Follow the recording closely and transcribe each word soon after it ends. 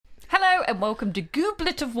Hello and welcome to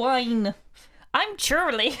Gooblet of Wine. I'm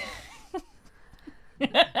Shirley.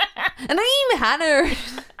 And I'm Hannah.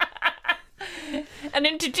 And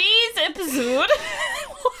in today's episode...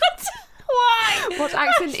 What? Why? What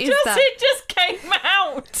accent is that? It just came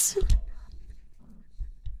out.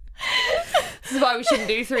 This is why we shouldn't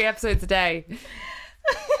do 3 episodes a day.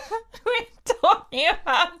 We're talking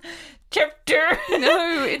about chapter...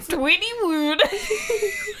 No, it's 21.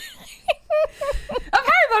 of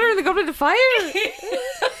Harry Potter and the Goblet of Fire.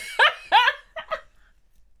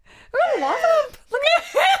 Oh, love. Look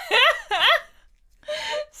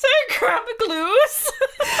So grab a gloose.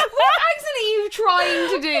 what accent are you trying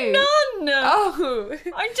to do? None. Oh.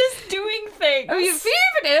 I'm just doing things. Oh, you're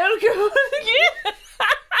feeling alcohol. Yeah.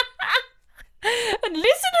 And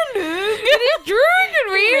listen along. It is drunk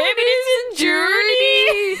and real. It is a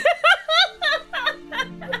journey.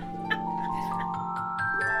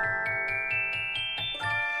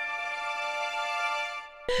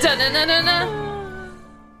 Da-na-na-na-na.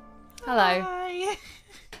 Hello. Hi.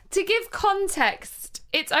 To give context,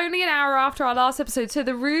 it's only an hour after our last episode, so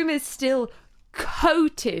the room is still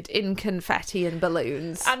coated in confetti and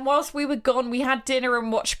balloons. And whilst we were gone, we had dinner and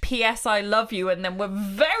watched P.S. I Love You, and then we're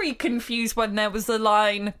very confused when there was the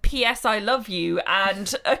line P.S. I Love You,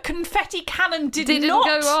 and a confetti cannon didn't go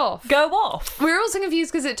off. Go off. We're also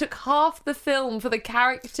confused because it took half the film for the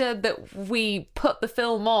character that we put the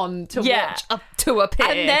film on to watch up to appear.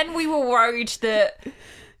 And then we were worried that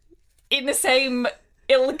in the same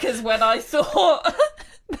ilk as when I thought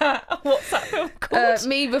that, what's that film called?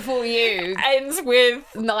 Me Before You Ends with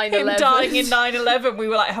 9/11. him dying in 9/11. We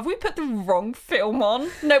were like, have we put the wrong film on?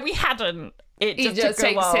 No, we hadn't. It It just just took a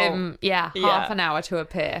takes while. him, half an hour to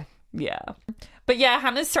appear. Yeah. But yeah,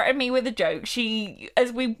 Hannah's threatened me with a joke. She,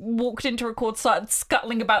 as we walked in to record, started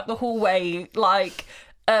scuttling about the hallway like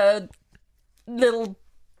a little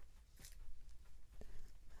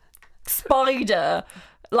spider,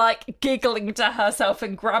 like giggling to herself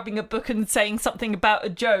and grabbing a book and saying something about a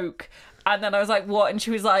joke. And then I was like, what? And she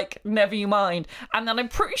was like, never you mind. And then I'm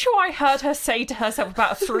pretty sure I heard her say to herself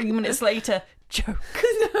about 3 minutes later, joke.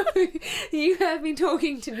 No, you heard me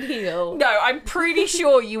talking to Neil. No, I'm pretty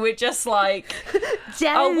sure you were just like,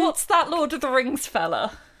 oh, what's that Lord of the Rings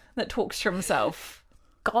fella that talks to himself?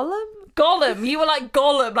 Gollum? Gollum. You were like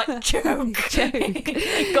Gollum, like joke.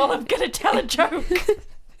 Gollum gonna tell a joke.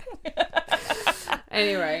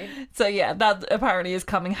 Anyway. So yeah, that apparently is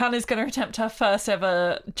coming. Hannah's going to attempt her first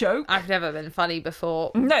ever joke. I've never been funny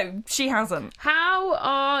before. No, she hasn't. How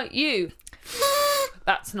are you?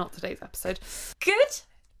 That's not today's episode. Good,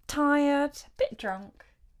 tired, bit drunk,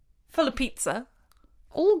 full of pizza.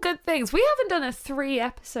 All good things. We haven't done a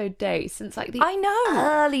 3-episode day since like the I know.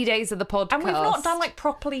 early days of the podcast. And we've not done like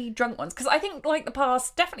properly drunk ones because I think like the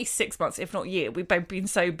past definitely 6 months, if not year, we've both been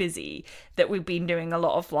so busy that we've been doing a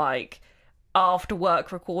lot of like after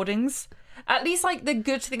work recordings. At least like the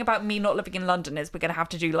good thing about me not living in London is we're going to have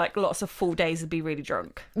to do like lots of full days and be really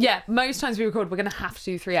drunk. Yeah, most times we record, we're going to have to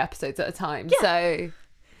do 3 episodes at a time. Yeah. So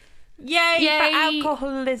Yay for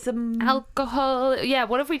alcoholism. Alcohol. Yeah,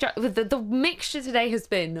 what have we done? The mixture today has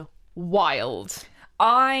been wild.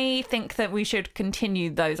 I think that we should continue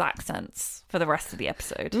those accents for the rest of the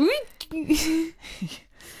episode. No.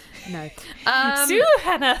 So,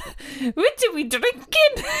 Hannah, what are we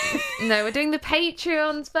drinking? No, we're doing the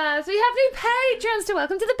Patreons first. We have new Patreons to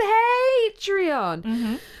welcome to the Patreon.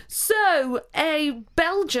 Mm-hmm. So, a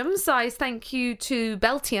Belgium size thank you to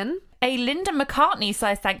Beltian. A Linda McCartney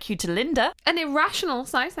size thank you to Linda. An irrational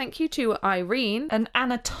size thank you to Irene. An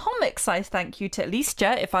anatomic size thank you to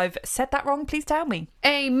Alicia. If I've said that wrong, please tell me.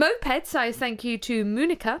 A moped size thank you to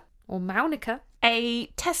Munica or Maunica. A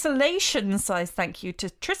tessellation size thank you to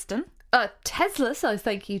Tristan. A Tesla size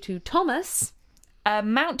thank you to Thomas. A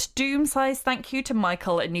Mount Doom size thank you to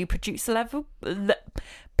Michael, a new producer level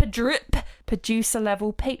patron.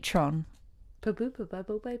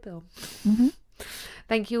 Mm-hmm.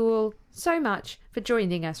 Thank you all so much for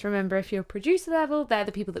joining us. Remember, if you're producer level, they're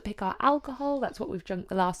the people that pick our alcohol. That's what we've drunk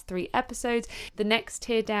the last 3 episodes. The next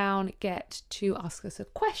tier down get to ask us a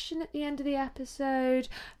question at the end of the episode.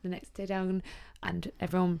 The next tier down and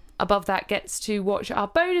everyone above that gets to watch our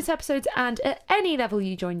bonus episodes. And at any level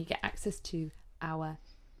you join, you get access to our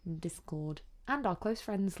Discord and our close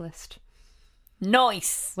friends list.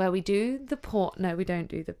 Nice. Where we do the porn. No, we don't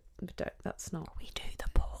do the... That's not... We do the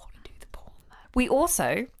porn. We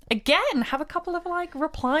also, again, have a couple of like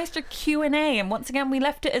replies to Q&A, and once again we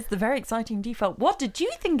left it as the very exciting default. What did you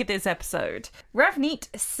think of this episode?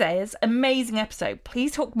 Ravneet says, amazing episode.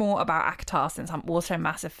 Please talk more about Akatar since I'm also a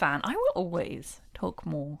massive fan. I will always talk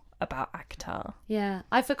more about Akatar. Yeah,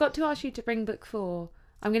 I forgot to ask you to bring book 4.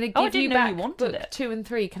 I'm going to Oh, I give you didn't know back you wanted book it. 2 and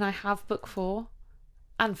 3. Can I have book 4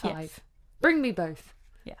 and 5? Yes. Bring me both.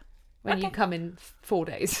 Yeah. When Okay. you come in 4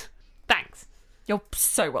 days. Thanks. You're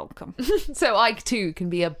so welcome. So I too can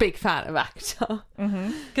be a big fan of Avatar.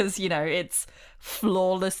 Because, you know, it's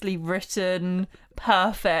flawlessly written,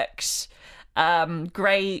 perfect,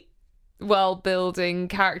 great. World building,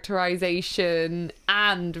 characterization,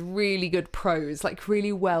 and really good prose, like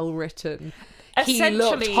really well written. He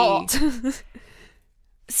looked Essentially- hot.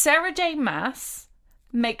 Sarah J. Maas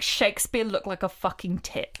makes Shakespeare look like a fucking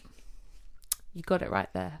tit. You got it right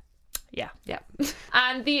there. Yeah. Yeah.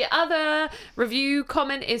 And the other review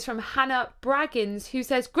comment is from Hannah Braggins, who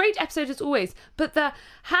says, great episode as always, but the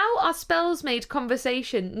how are spells made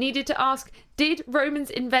conversation needed to ask, did Romans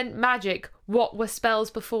invent magic? What were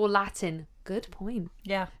spells before Latin? Good point.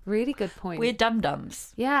 Yeah. Really good point. We're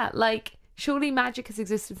dum-dums. Yeah, like, surely magic has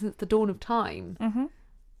existed since the dawn of time. Mm-hmm.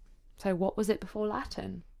 So what was it before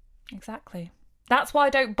Latin? Exactly. That's why I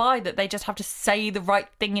don't buy that they just have to say the right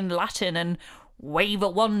thing in Latin and wave a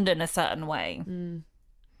wand in a certain way.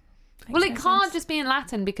 Well, it can't just be in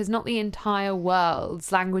Latin because not the entire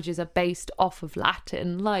world's languages are based off of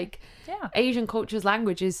Latin. Like, Yeah. Asian culture's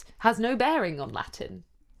languages has no bearing on Latin.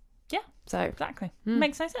 Yeah, So, exactly.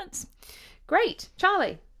 Makes no sense. great.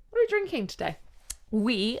 Charlie, what are we drinking today?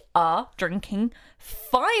 We are drinking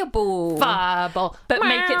Fireball. Fireball. But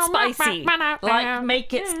make it spicy. Like,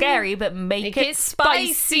 make it scary, but make it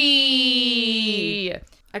spicy.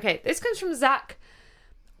 Okay, this comes from Zach.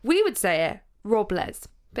 We would say it Robles.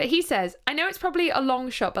 But he says, I know it's probably a long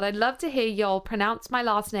shot, but I'd love to hear y'all pronounce my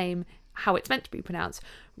last name how it's meant to be pronounced.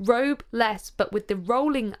 Robles, but with the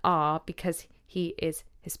rolling R because he is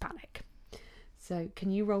Hispanic. So,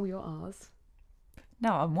 can you roll your R's?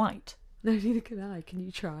 No, I'm white. No, neither can I. Can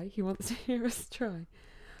you try? He wants to hear us try.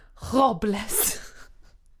 Robles.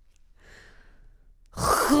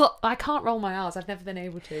 I can't roll my R's. I've never been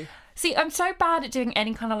able to. See, I'm so bad at doing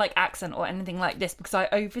any kind of like accent or anything like this because I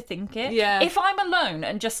overthink it. Yeah. If I'm alone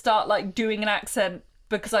and just start like doing an accent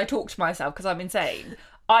because I talk to myself because I'm insane,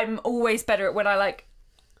 I'm always better at when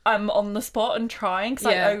I'm on the spot and trying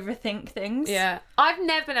because Yeah. I overthink things. Yeah. I've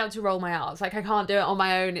never been able to roll my R's. Like, I can't do it on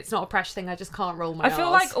my own. It's not a pressure thing. I just can't roll my I R's. feel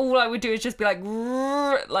like all I would do is just be like,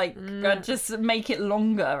 I'd just make it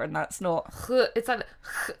longer, and that's not. It's like...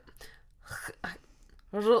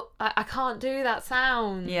 I can't do that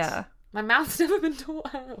sound. Yeah. My mouth's never been taught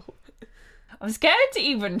how. I'm scared to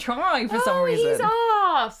even try for some reason. He's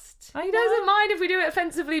asked. I He know. doesn't mind if we do it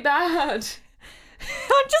offensively bad.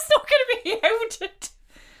 I'm just not going to be able to.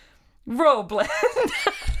 Robles.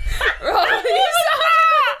 Right, you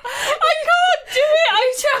I can't do it.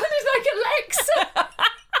 I sounded like Alexa.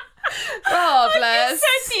 Oh, I bless.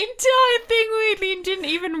 said the entire thing weirdly and didn't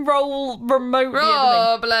even roll remotely.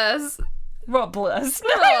 Oh, bless. Robles.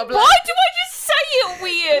 No, Robles. why do I just say it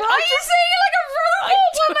weird? Why I are you just saying it like a robot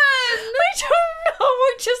woman? I don't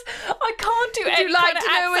know. I can't do Would any you like kind to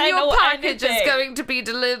of know when accent your or package is anything. going to be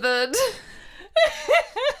delivered?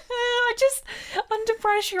 I just under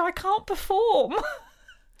pressure. I can't perform.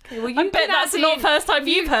 Well, I bet that's not the first time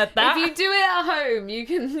you've heard that. If you do it at home, you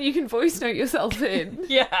can voice note yourself in.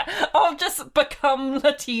 Yeah, I'll just become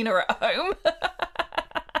Latina at home.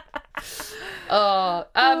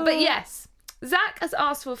 But yes, Zach has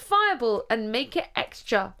asked for Fireball and make it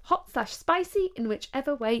extra hot/spicy in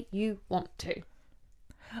whichever way you want to.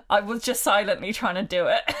 I was just silently trying to do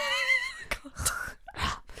it.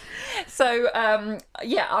 So,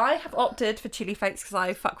 yeah, I have opted for chili flakes because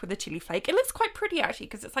I fuck with the chili flake. It looks quite pretty, actually,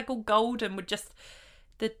 because it's like all golden with just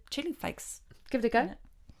the chili flakes. Give it a go.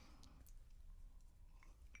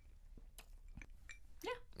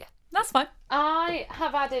 Yeah, that's fine. I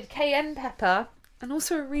have added cayenne pepper and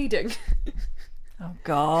also a reading. Oh,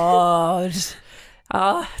 God.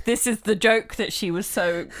 This is the joke that she was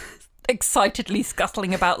so excitedly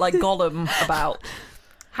scuttling about like Gollum about.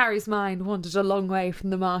 Harry's mind wandered a long way from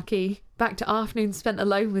the marquee, back to afternoons spent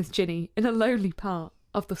alone with Ginny in a lonely part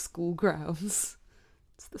of the school grounds.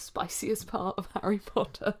 It's the spiciest part of Harry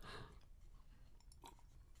Potter.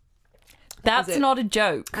 That's it. not a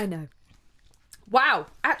joke. I know. Wow.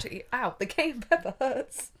 Actually, ow, the cayenne pepper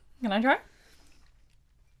hurts. Can I try?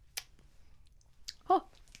 Oh.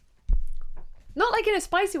 Not like in a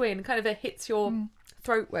spicy way, in kind of a hits your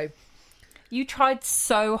throat way. You tried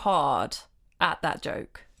so hard at that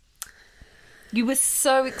joke. You were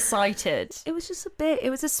so excited. It was just a bit. It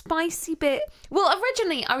was a spicy bit. Well,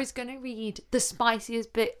 originally I was going to read the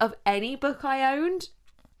spiciest bit of any book I owned.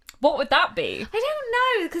 What would that be? I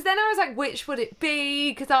don't know, because then I was like, which would it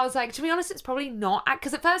be? Because I was like, to be honest, it's probably not.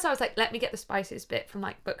 Because at first I was like, let me get the spiciest bit from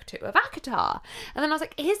like book 2 of ACOTAR. And then I was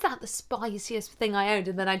like, is that the spiciest thing I owned?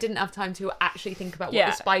 And then I didn't have time to actually think about what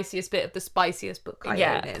the spiciest bit of the spiciest book I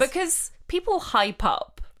own is. Because people hype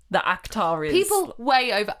up that ACOTAR is... People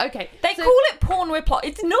way over... Okay. They call it porn with plot.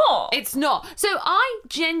 It's not. It's not. So I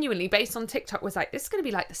genuinely, based on TikTok, was like, this is going to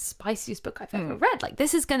be like the spiciest book I've ever read. Like,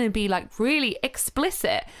 this is going to be like really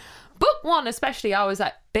explicit. Book 1 especially, I was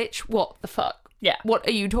like, bitch, what the fuck? Yeah. What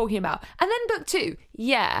are you talking about? And then book 2,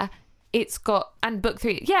 it's got... And book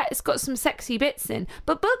 3, it's got some sexy bits in.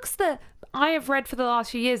 But books that I have read for the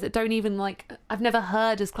last few years that don't even like... I've never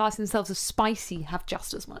heard as classing themselves as spicy have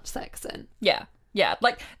just as much sex in. Yeah. Yeah,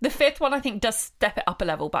 like the 5th one I think does step it up a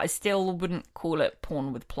level, but I still wouldn't call it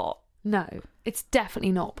porn with plot. No, it's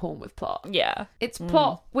definitely not porn with plot. Yeah. It's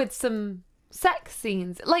plot with some sex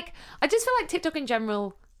scenes. Like, I just feel like TikTok in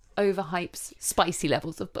general overhypes spicy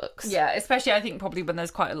levels of books. Yeah, especially I think probably when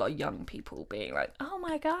there's quite a lot of young people being like, oh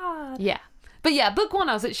my God. Yeah. But yeah, book 1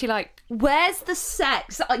 I was actually like, where's the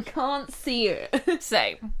sex? I can't see it.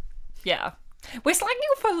 Same. Yeah. We're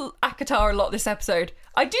slagging for ACOTAR a lot this episode.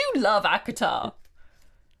 I do love ACOTAR.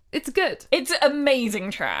 It's good. It's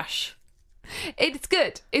amazing trash. It's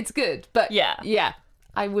good. It's good. But yeah.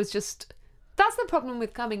 I was just... That's the problem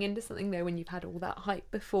with coming into something, though, when you've had all that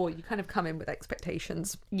hype before. You kind of come in with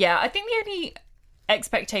expectations. Yeah, I think the only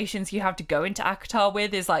expectations you have to go into ACOTAR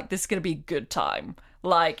with is, like, this is going to be a good time.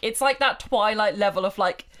 Like, it's like that Twilight level of,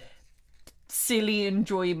 like, silly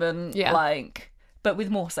enjoyment, like, but with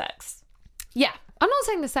more sex. Yeah. I'm not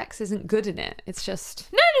saying the sex isn't good in it. It's just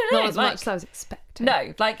not as much as I was expecting.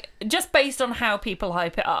 No, like, just based on how people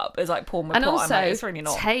hype it up, it's like porn with and plot. also, I'm like, it's really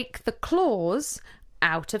not. Take the claws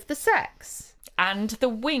out of the sex. And the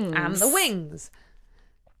wings.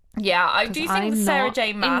 Yeah, I do think Sarah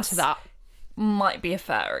J. Maas might be a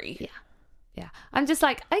furry. Yeah. I'm just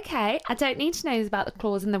like, okay, I don't need to know about the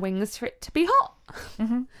claws and the wings for it to be hot.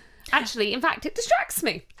 Mm-hmm. Actually, in fact, it distracts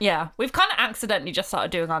me. Yeah, we've kind of accidentally just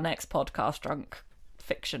started doing our next podcast, Drunk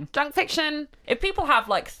Fiction. Drunk Fiction. If people have,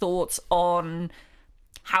 like, thoughts on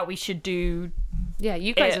how we should do... Yeah,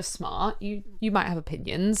 you guys are smart. You might have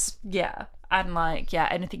opinions. Yeah. And, like,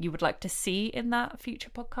 anything you would like to see in that future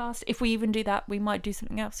podcast. If we even do that, we might do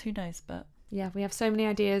something else. Who knows? But yeah, we have so many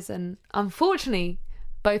ideas, and unfortunately,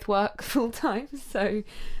 both work full time. So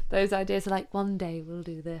those ideas are like, one day we'll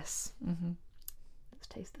do this. Mm-hmm. Let's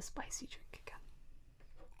taste the spicy drink again.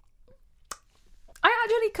 I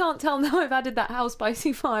actually can't tell now I've added that how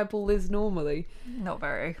spicy Fireball is normally. Not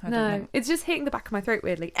very. I don't know. It's just hitting the back of my throat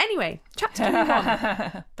weirdly. Anyway, chapter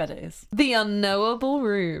 21. Bet it is. The Unknowable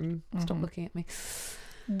Room. Stop looking at me.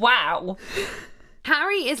 Wow.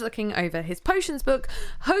 Harry is looking over his potions book,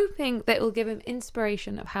 hoping that it will give him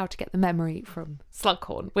inspiration of how to get the memory from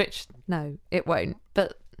Slughorn, which, no, it won't.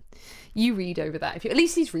 But you read over that. At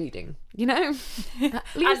least he's reading, you know? At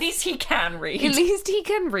least he can read. At least he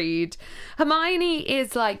can read. Hermione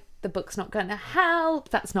is like, the book's not going to help.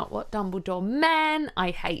 That's not what Dumbledore meant.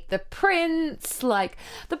 I hate the prince. Like,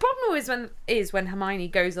 the problem is when Hermione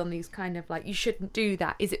goes on these kind of like, you shouldn't do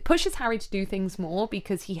that, is it pushes Harry to do things more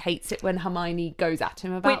because he hates it when Hermione goes at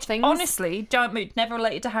him about things. Honestly, never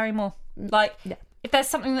related to Harry more. Like, if there's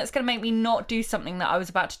something that's going to make me not do something that I was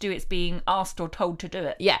about to do, it's being asked or told to do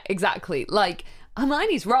it. Yeah, exactly. Like,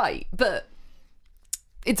 Hermione's right, but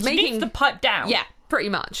it's she needs to pipe down. Yeah, pretty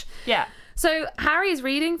much. Yeah. So Harry is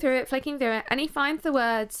reading through it, flicking through it, and he finds the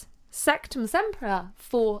words Sectum Sempra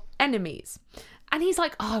for enemies. And he's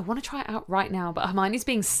like, oh, I want to try it out right now, but Hermione's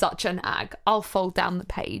being such an ag. I'll fold down the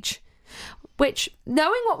page. Which,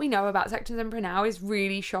 knowing what we know about Sectum Sempra now is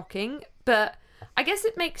really shocking, but I guess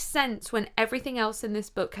it makes sense when everything else in this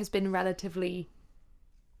book has been relatively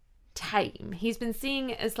tame. He's been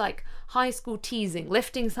seeing it as like high school teasing,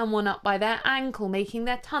 lifting someone up by their ankle, making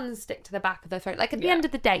their tongue stick to the back of their throat. Like, at the end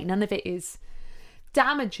of the day, none of it is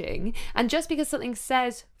damaging. And just because something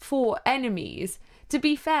says for enemies, to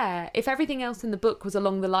be fair, if everything else in the book was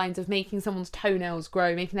along the lines of making someone's toenails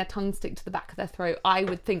grow, making their tongue stick to the back of their throat, I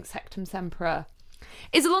would think Sectum Sempra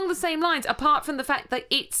is along the same lines, apart from the fact that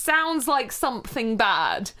it sounds like something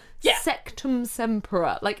bad. Yeah. Sectum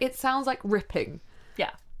Sempra. Like, it sounds like ripping.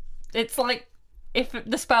 Yeah. It's like if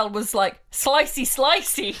the spell was like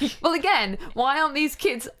slicey. Well, again, why aren't these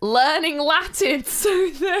kids learning Latin so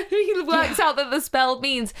that he works out that the spell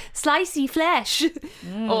means slicey flesh?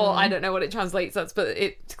 Or I don't know what it translates as, but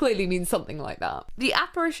it clearly means something like that. The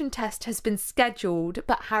apparition test has been scheduled,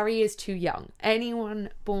 but Harry is too young. Anyone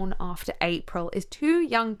born after April is too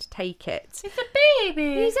young to take it. It's a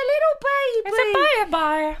baby. He's a little baby. It's a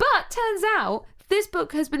baby. But turns out this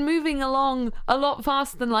book has been moving along a lot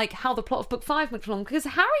faster than like how the plot of book 5 went along, because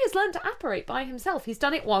Harry has learned to apparate by himself. He's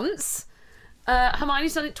done it once.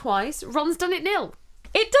 Hermione's done it twice. Ron's done it nil.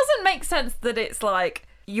 It doesn't make sense that it's like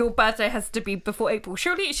your birthday has to be before April.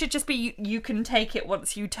 Surely it should just be you can take it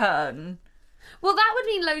once you turn. Well, that would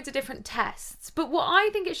mean loads of different tests. But what I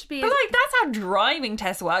think it should be But like that's how driving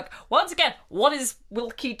tests work. Once again, what is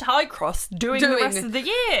Wilkie Tycross doing the rest of the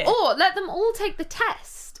year? Or let them all take the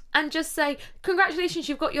test and just say, congratulations,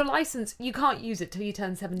 you've got your licence. You can't use it till you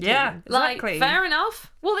turn 17. Yeah, exactly. Like, fair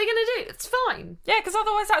enough. What are they going to do? It's fine. Yeah, because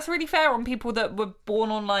otherwise that's really fair on people that were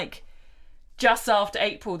born on like just after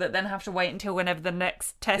April that then have to wait until whenever the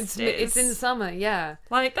next test is. It's in summer, yeah.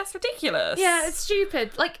 Like, that's ridiculous. Yeah, it's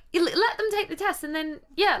stupid. Like, let them take the test and then,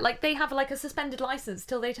 yeah, like they have like a suspended licence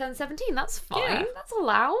till they turn 17. That's fine. Yeah. That's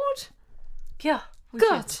allowed. Yeah.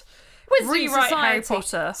 God. Rewrite Harry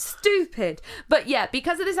Potter. Stupid. But yeah,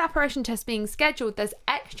 because of this apparition test being scheduled, there's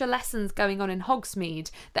extra lessons going on in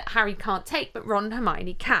Hogsmeade that Harry can't take, but Ron and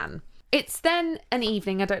Hermione can. It's then an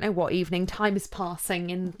evening, I don't know what evening, time is passing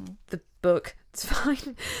in the book. It's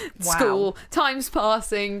fine. Wow. School, time's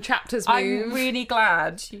passing, chapters move. I'm really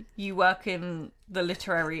glad you work in the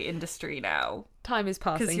literary industry now. Time is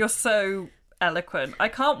passing. Because you're so eloquent. I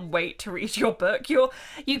can't wait to read your book. You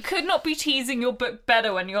could not be teasing your book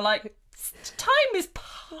better when you're like, time is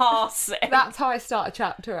passing. That's how I start a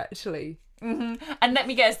chapter, actually. Mm-hmm. And let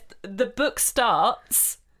me guess, the book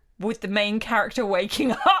starts with the main character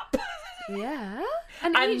waking up. Yeah.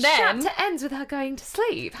 And each then, chapter ends with her going to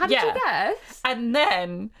sleep. How did you guess? And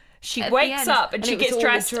then she At wakes the end, up and she gets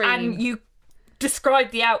dressed and you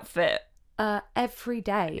describe the outfit. Every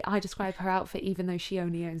day I describe her outfit, even though she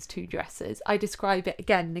only owns 2 dresses. I describe it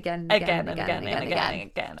again and again and again and again and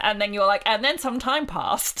again. And then you're like, and then some time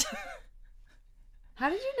passed. How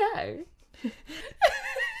did you know?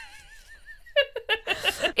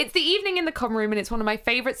 It's the evening in the common room, and it's one of my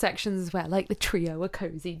favourite sections where, like, the trio are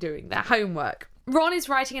cosy doing their homework. Ron is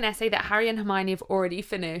writing an essay that Harry and Hermione have already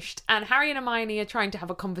finished, and Harry and Hermione are trying to have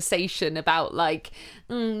a conversation about, like,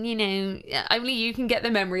 you know, only you can get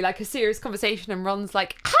the memory, like a serious conversation, and Ron's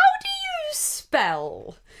like, how do you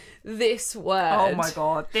spell this word? Oh my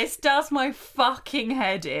god, this does my fucking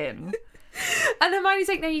head in. And Hermione's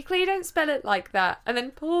like, no, you clearly don't spell it like that, and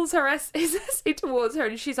then pulls his essay towards her,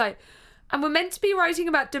 and she's like, and we're meant to be writing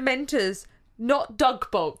about Dementors, not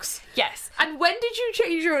Dugbugs. Yes. And when did you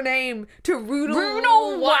change your name to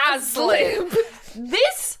Runel Waslib?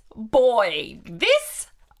 This boy, this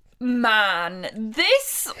man,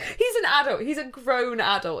 this... He's an adult. He's a grown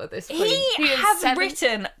adult at this point. He has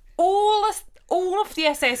written all of the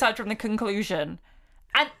essay aside from the conclusion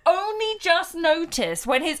and only just noticed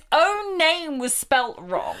when his own name was spelt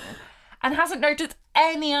wrong and hasn't noticed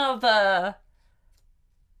any other...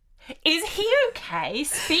 Is he okay?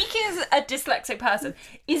 Speaking as a dyslexic person,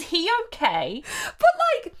 is he okay? But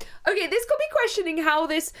like, okay, this could be questioning how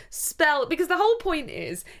this spell, because the whole point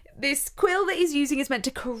is this quill that he's using is meant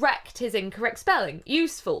to correct his incorrect spelling.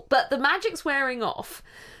 Useful. But the magic's wearing off.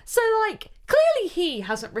 So like, clearly he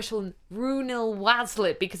hasn't written Runel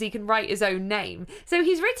Waslib because he can write his own name. So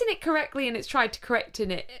he's written it correctly and it's tried to correct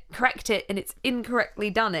it and it's incorrectly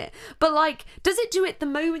done it. But like, does it do it the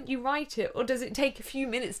moment you write it, or does it take a few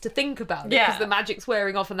minutes to think about it because the magic's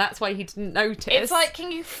wearing off and that's why he didn't notice? It's like,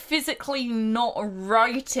 can you physically not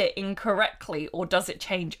write it incorrectly, or does it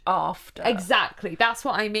change after? Exactly, that's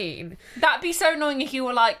what I mean. That'd be so annoying if you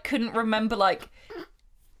were like, couldn't remember like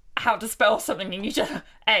how to spell something and you just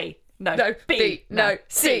A, no, B, no,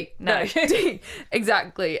 C, no, D.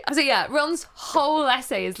 Exactly. So yeah, Ron's whole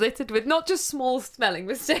essay is littered with not just small spelling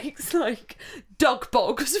mistakes like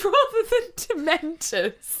Dugbugs rather than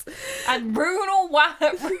Dementors. And Runel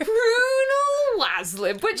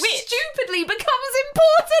Waslib, which stupidly becomes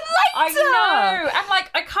important later. I know. And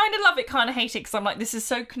like, I kind of love it, kind of hate it, because I'm like, this is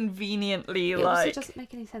so conveniently It like... also doesn't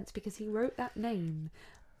make any sense because he wrote that name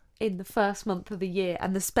in the first month of the year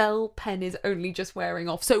and the spell pen is only just wearing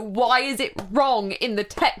off. So why is it wrong in the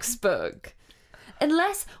textbook?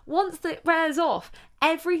 Unless once that wears off,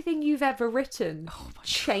 everything you've ever written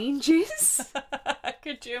changes.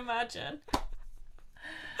 Could you imagine?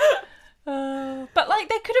 But like,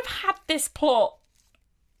 they could have had this plot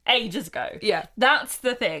ages ago. Yeah. That's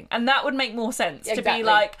the thing. And that would make more sense to be Exactly.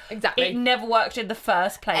 like, Exactly. it never worked in the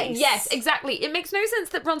first place. Yes, exactly. It makes no sense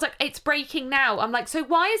that Ron's like, it's breaking now. I'm like, so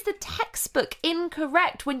why is the textbook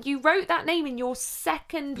incorrect when you wrote that name in your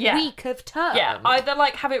second week of term? Yeah, either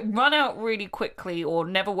like have it run out really quickly or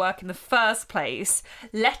never work in the first place.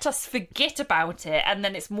 Let us forget about it, and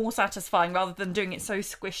then it's more satisfying rather than doing it so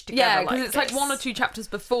squished together. Yeah, because it's this. like 1 or 2 chapters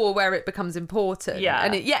before where it becomes important. Yeah.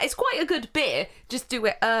 And it's quite a good bit. Just do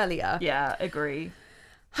it earlier. Yeah, agree.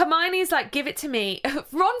 Hermione's like, give it to me.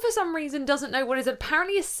 Ron, for some reason, doesn't know what is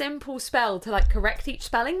apparently a simple spell to like correct each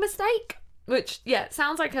spelling mistake. Which, yeah,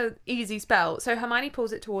 sounds like an easy spell. So Hermione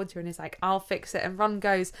pulls it towards her and is like, I'll fix it. And Ron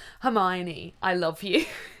goes, Hermione, I love you.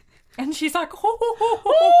 And she's like,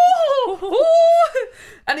 oh.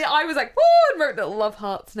 And I was like, oh, and wrote little love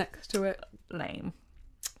hearts next to it. Lame.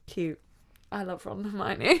 Cute. I love Ron and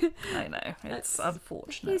Hermione. I know. It's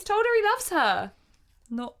unfortunate. He's told her he loves her.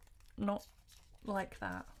 Not like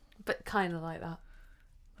that. But kind of like that.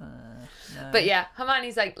 No. But yeah,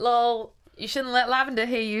 Hermione's like, lol, you shouldn't let Lavender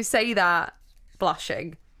hear you say that.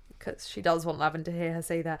 Blushing. Because she does want Lavender to hear her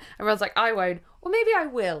say that. And Ron's like, I won't. Or maybe I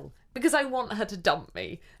will. Because I want her to dump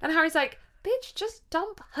me. And Harry's like, bitch, just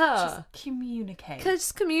dump her. Just communicate.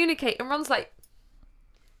 Just communicate. And Ron's like,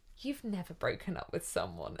 you've never broken up with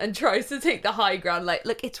someone, and tries to take the high ground. Like,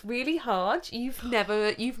 look, it's really hard. You've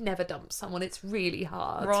never dumped someone. It's really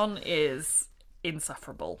hard. Ron is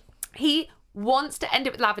insufferable. He wants to end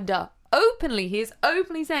it with Lavender openly. He is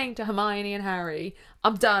openly saying to Hermione and Harry,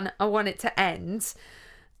 I'm done. I want it to end.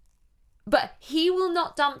 But he will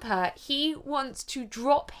not dump her. He wants to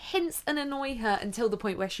drop hints and annoy her until the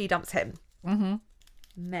point where she dumps him. Mm-hmm.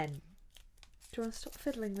 Men. Do you want to stop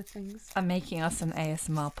fiddling with things? I'm making us an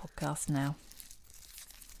ASMR podcast now.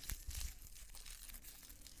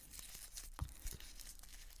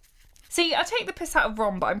 See, I take the piss out of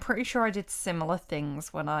Ron, but I'm pretty sure I did similar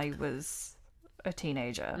things when I was a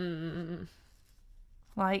teenager. Mm.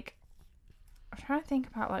 Like, I'm trying to think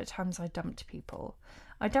about like times I dumped people.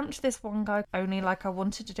 I dumped this one guy only like I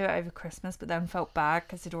wanted to do it over Christmas, but then felt bad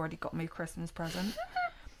because he'd already got me a Christmas present.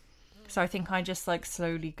 So I think I just like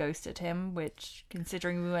slowly ghosted him, which,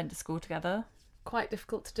 considering we went to school together, Quite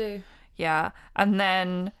difficult to do. yeah. And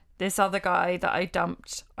then this other guy that I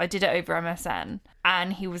dumped, I did it over MSN,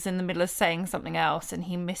 and he was in the middle of saying something else and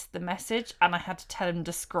he missed the message, and I had to tell him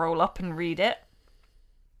to scroll up and read it.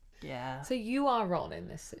 Yeah. So you are Ron in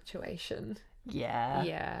this situation. Yeah.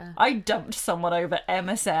 Yeah. I dumped someone over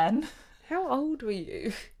MSN. How old were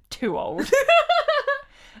you? Too old.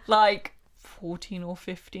 Like 14 or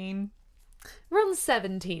 15. Ron's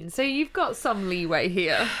 17, so you've got some leeway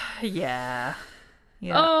here. Yeah.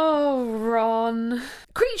 Yeah. Oh, Ron.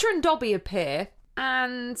 Creature and Dobby appear,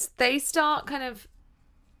 and they start kind of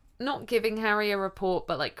not giving Harry a report,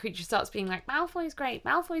 but like Creature starts being like, Malfoy's great,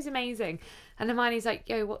 Malfoy's amazing. And Hermione's like,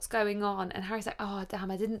 yo, what's going on? And Harry's like, oh, damn,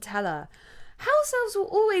 I didn't tell her. House elves were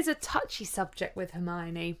always a touchy subject with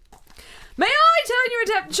Hermione. May I turn your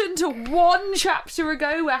attention to one chapter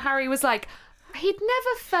ago where Harry was like, he'd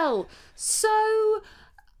never felt so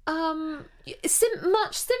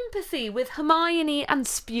much sympathy with Hermione and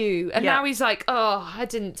Spew, and now he's like, oh, I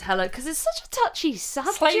didn't tell her because it's such a touchy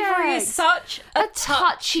subject. Slavery is such a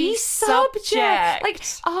touchy subject. Like,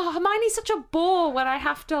 oh, Hermione's such a bore when I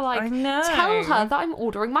have to like I know. tell her that I'm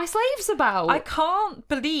ordering my slaves about. I can't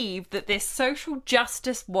believe that this social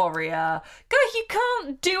justice warrior, God, you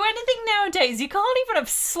can't do anything nowadays. You can't even have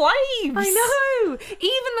slaves. I know.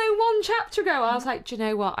 Even though one chapter ago I was like, do you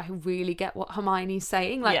know what? I really get what Hermione's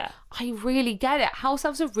saying. Like, Yeah. I really get it. House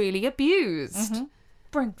elves are really abused. Mm-hmm.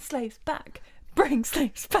 Bring slaves back. Bring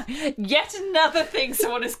slaves back. Yet another thing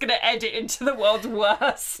someone is going to edit into the world's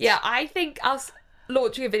worst. Yeah, I think us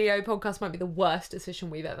launching a video podcast might be the worst decision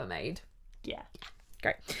we've ever made. Yeah.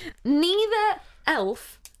 Great. Neither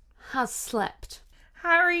elf has slept.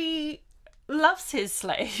 Harry loves his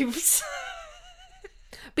slaves.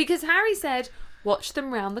 Because Harry said, watch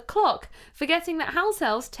them round the clock, forgetting that house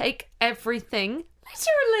elves take everything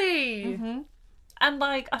literally. Mm-hmm. And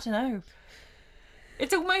like, I don't know.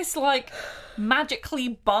 It's almost like magically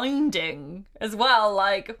binding as well.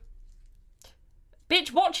 Like,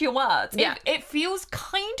 bitch, watch your words. Yeah. It feels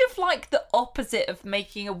kind of like the opposite of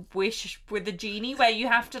making a wish with a genie, where you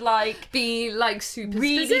have to like Be like super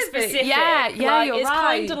really specific. Yeah, like, you're it's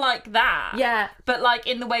right. kind of like that. Yeah. But like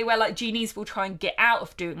in the way where like genies will try and get out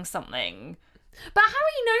of doing something. But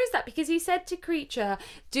Harry knows that because he said to Creature,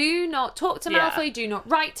 do not talk to Yeah. Malfoy, do not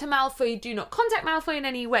write to Malfoy, do not contact Malfoy in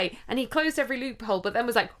any way. And he closed every loophole, but then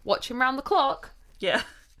was like, watch him round the clock. Yeah.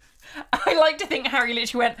 I like to think Harry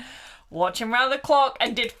literally went, watching round the clock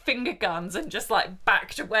and did finger guns and just like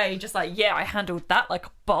backed away, just like, yeah, I handled that like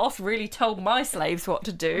a boss, really told my slaves what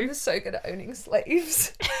to do. He was so good at owning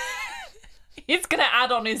slaves. He's gonna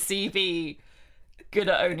add on his CV, good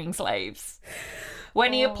at owning slaves.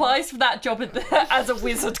 When he applies for that job as a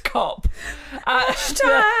wizard cop at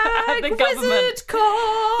the government,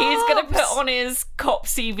 he's going to put on his cop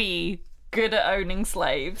CV, good at owning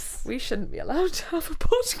slaves. We shouldn't be allowed to have a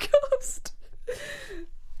podcast.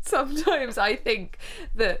 Sometimes I think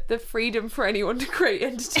that the freedom for anyone to create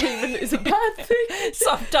entertainment is a bad thing.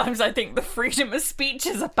 Sometimes I think the freedom of speech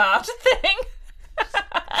is a bad thing.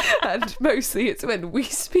 And mostly it's when we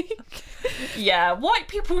speak. Yeah, white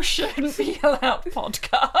people shouldn't be allowed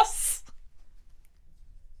podcasts.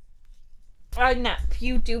 I nap,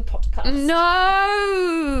 you do podcasts.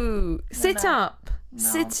 No! Sit up.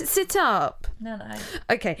 No. Sit up. No.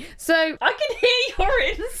 Okay, so I can hear your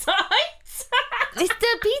insides. it's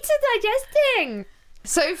the pizza digesting.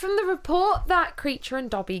 So from the report that Creature and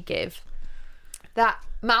Dobby give, that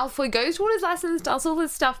Malfoy goes to all his lessons, does all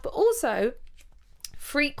his stuff, but also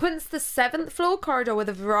frequents the 7th floor corridor with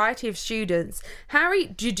a variety of students. Harry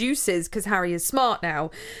deduces, because Harry is smart now,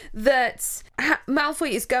 that Malfoy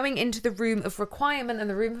is going into the room of requirement, and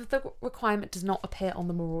the room of the requirement does not appear on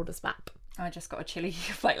the Marauders map. I just got a chilly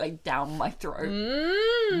like down my throat.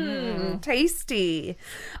 Tasty.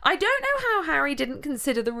 I don't know how Harry didn't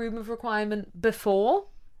consider the room of requirement before,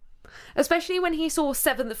 especially when he saw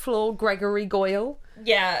 7th floor Gregory Goyle.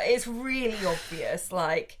 Yeah, it's really obvious.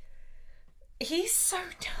 Like, he's so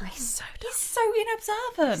dumb. He's so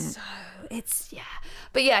inobservant.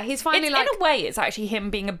 But yeah, he's finally in a way, it's actually him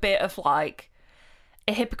being a bit of like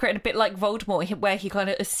a hypocrite, a bit like Voldemort, where he kind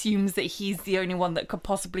of assumes that he's the only one that could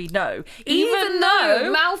possibly know, even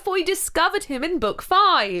though Malfoy discovered him in book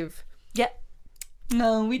 5. Yeah.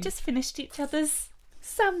 No, we just finished each other's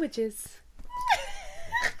sandwiches.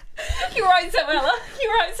 You're right, so Ella.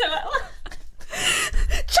 You're right, so Ella.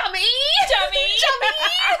 Chummy.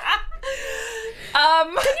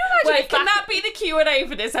 Can you imagine? Wait, can that be the Q&A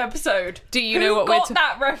for this episode? Do you know what got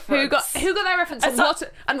that reference? Who got that reference?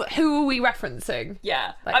 And who are we referencing?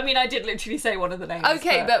 Yeah, I mean, I did literally say one of the names.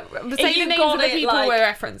 Okay, but say the names of the people we're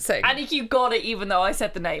referencing. And if you got it, even though I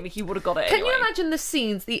said the name, you would have got it anyway. Can you imagine the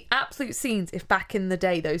scenes, the absolute scenes, if back in the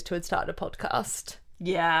day those two had started a podcast?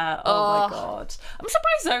 Yeah. Oh my god. I'm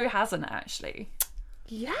surprised Zoe hasn't actually.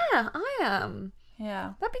 Yeah, I am.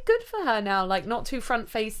 Yeah. That'd be good for her now. Like, not too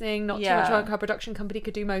front-facing, not too much like her production company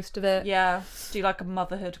could do most of it. Yeah. Do like a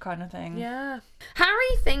motherhood kind of thing. Yeah.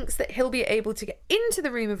 Harry thinks that he'll be able to get into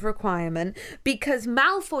the room of requirement because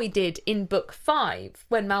Malfoy did in book 5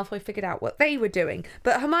 when Malfoy figured out what they were doing.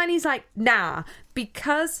 But Hermione's like, nah,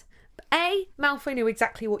 because A, Malfoy knew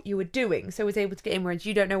exactly what you were doing, so was able to get in, whereas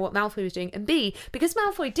you don't know what Malfoy was doing. And B, because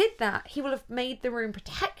Malfoy did that, he will have made the room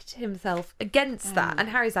protect himself against that. And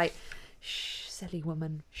Harry's like, shh, silly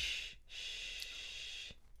woman. Shh,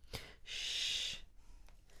 shh, shh.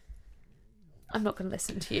 I'm not going to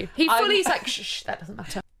listen to you. He fully's like, shh, that doesn't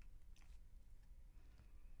matter.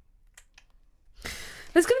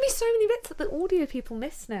 There's going to be so many bits that the audio people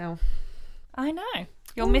miss now. I know.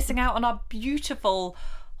 You're missing out on our beautiful,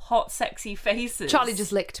 hot, sexy faces. Charlie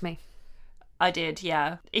just licked me. I did,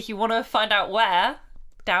 yeah. If you want to find out where,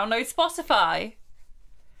 download Spotify.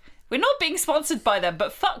 We're not being sponsored by them,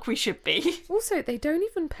 but fuck, we should be. Also, they don't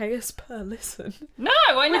even pay us per listen. No,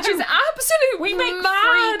 I know. Which is absolute We make madness.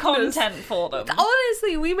 free content for them.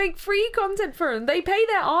 Honestly, we make free content for them. They pay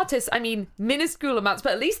their artists, I mean, minuscule amounts,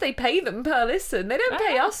 but at least they pay them per listen. They don't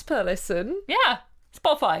pay us per listen. Yeah.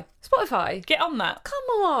 Spotify. Get on that. Come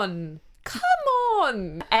on.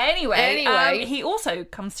 Anyway, he also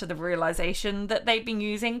comes to the realisation that they've been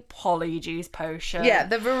using Polyjuice Potion. Yeah,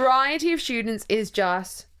 the variety of students is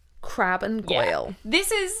just Crab and Goyle. Yeah.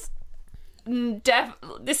 This is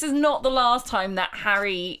not the last time that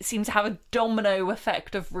Harry seems to have a domino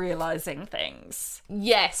effect of realising things.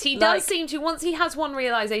 Yes, he does seem to. Once he has one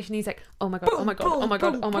realisation, he's like, oh my god, oh my god, oh my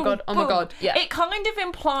god, oh my god, oh my god. Yeah. It kind of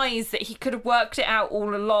implies that he could have worked it out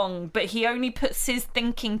all along, but he only puts his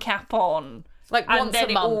thinking cap on. Like and once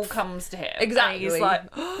then a month. It all comes to him. Exactly. And he's like,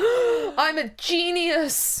 I'm a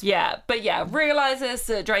genius. Yeah, but yeah, realises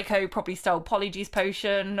that Draco probably stole Polyjuice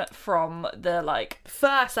Potion from the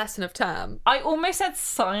first lesson of term. I almost said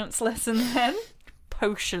science lesson then.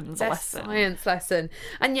 Potions lesson. Science lesson.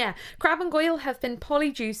 And yeah, Crab and Goyle have been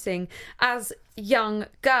polyjuicing as young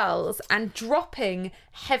girls and dropping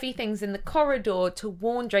heavy things in the corridor to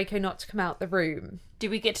warn Draco not to come out the room. Do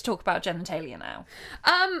we get to talk about genitalia now?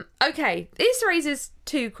 Okay. This raises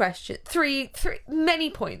many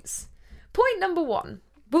points. Point number 1.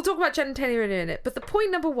 We'll talk about genitalia in a minute, but the point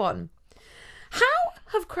number 1. How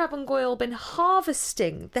have Crab and Goyle been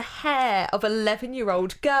harvesting the hair of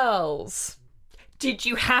 11-year-old girls? Did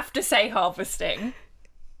you have to say harvesting?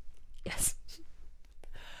 Yes.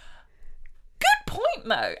 Good point,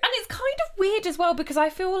 though. And it's kind of weird as well, because I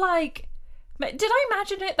feel like... Did I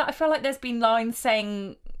imagine it that I feel like there's been lines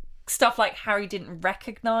saying stuff like Harry didn't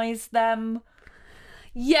recognise them?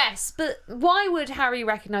 Yes, but why would Harry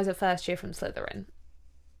recognise a first year from Slytherin?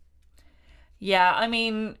 Yeah, I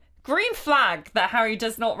mean, green flag that Harry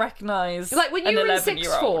does not recognise Like, when you were in sixth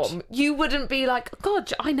 11-year-old. form, you wouldn't be like,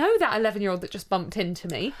 God, I know that 11-year-old that just bumped into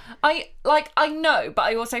me. I know, but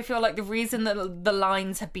I also feel like the reason that the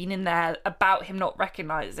lines have been in there about him not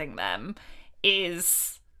recognising them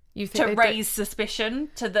is You think to raise suspicion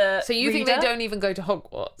to the So you think reader. they don't even go to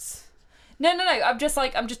Hogwarts? No. I'm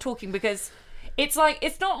just talking because it's like,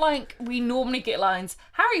 it's not like we normally get lines,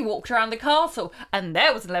 Harry walked around the castle and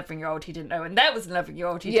there was an 11-year-old he didn't know, and there was an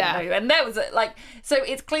 11-year-old he didn't know, and there was so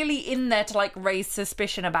it's clearly in there to like raise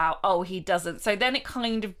suspicion about, oh, he doesn't. So then it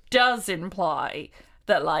kind of does imply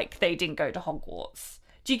that like they didn't go to Hogwarts.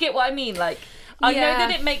 Do you get what I mean? Like, I know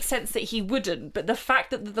that it makes sense that he wouldn't, but the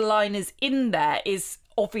fact that the line is in there is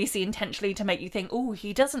obviously intentionally to make you think, oh,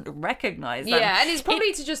 he doesn't recognise them. Yeah, and it's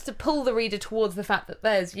probably to pull the reader towards the fact that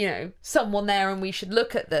there's, someone there and we should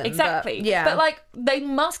look at them. Exactly. But like, they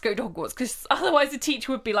must go to Hogwarts, because otherwise the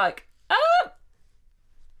teacher would be like,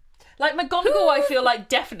 like McGonagall, I feel like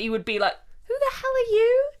definitely would be like, who the hell are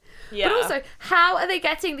you? yeah. But also, how are they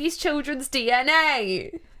getting these children's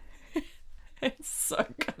DNA? It's so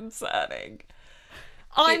concerning.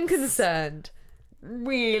 I'm It's concerned.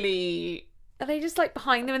 Really. Are they just like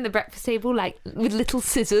behind them in the breakfast table, like with little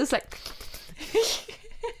scissors, like?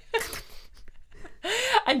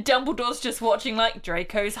 And Dumbledore's just watching like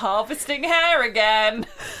Draco's harvesting hair again.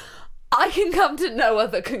 I can come to no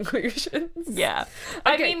other conclusions. Yeah.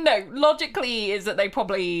 Okay. I mean, no, logically is that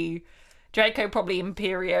Draco probably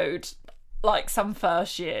imperioed like some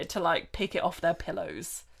first year to like pick it off their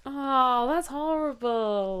pillows. Oh, that's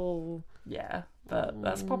horrible. Yeah, but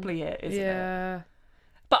that's probably it, isn't it? Yeah.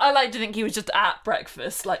 But I like to think he was just at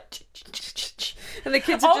breakfast, like... And the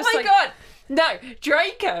kids are Oh just my like... God! No,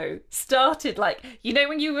 Draco started, like... You know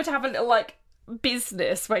when you would have a little, like,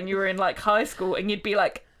 business when you were in, like, high school and you'd be,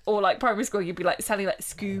 like... Or, like, primary school, you'd be, like, selling, like,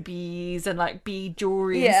 Scoobies and, like, bead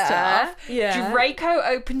jewellery and stuff. Yeah. Draco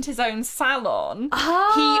opened his own salon.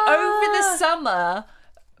 Ah. He, over the summer...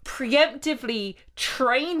 preemptively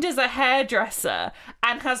trained as a hairdresser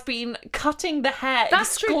and has been cutting the hair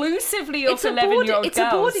exclusively of 11-year-old girls. It's a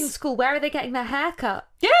boarding school. Where are they getting their hair cut?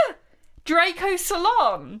 Yeah. Draco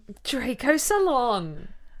Salon. Draco Salon.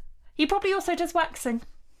 He probably also does waxing.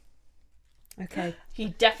 Okay. He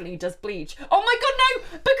definitely does bleach. Oh my God,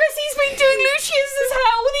 no! Because he's been doing Lucius's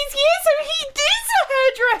hair all these years, so he is a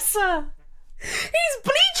hairdresser. He's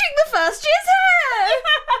bleaching the first year's hair!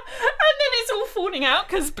 And then it's all falling out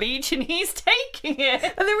because bleach and he's taking it.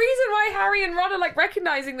 And the reason why Harry and Ron are like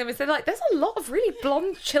recognising them is they're like, there's a lot of really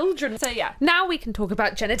blonde children. So yeah. Now we can talk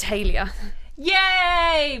about genitalia.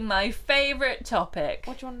 Yay! My favourite topic.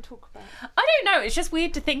 What do you want to talk about? I don't know, it's just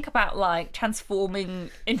weird to think about like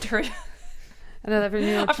transforming into Another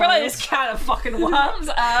 11-year-old I feel like this can of fucking worms.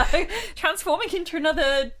 Transforming into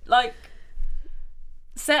another like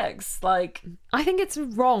sex, like... I think it's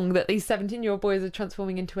wrong that these 17-year-old boys are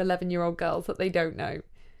transforming into 11-year-old girls that they don't know.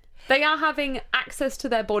 They are having access to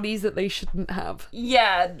their bodies that they shouldn't have.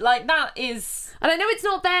 Yeah, like that is... And I know it's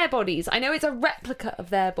not their bodies. I know it's a replica of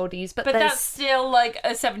their bodies, but that's still like a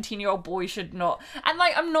 17-year-old boy should not... And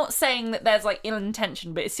like, I'm not saying that there's like ill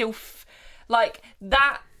intention, but it's still like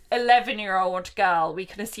that 11-year-old girl we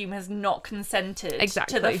can assume has not consented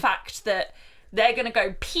Exactly. to the fact that they're going to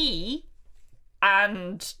go pee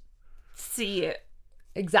and see it.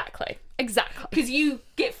 Exactly. Because you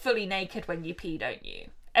get fully naked when you pee, don't you?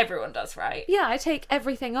 Everyone does, right? Yeah, I take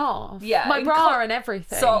everything off. Yeah. My bra and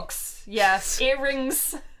everything. Socks, yes.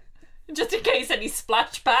 Earrings, just in case any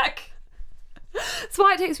splashback. That's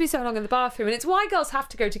why it takes me so long in the bathroom. And it's why girls have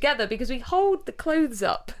to go together, because we hold the clothes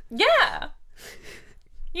up. Yeah.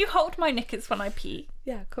 You hold my knickers when I pee.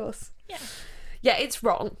 Yeah, of course. Yeah. Yeah, it's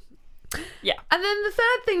wrong. Yeah. And then the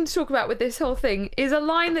third thing to talk about with this whole thing is a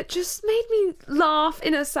line that just made me laugh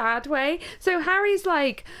in a sad way. So Harry's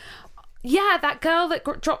like, yeah, that girl that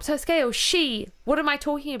dropped her scale, she. What am I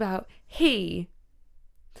talking about? He.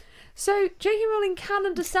 So J.K. Rowling can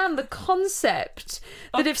understand the concept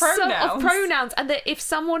that of pronouns, and that if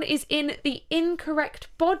someone is in the incorrect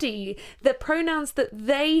body, the pronouns that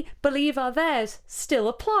they believe are theirs still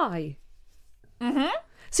apply. Mm-hmm.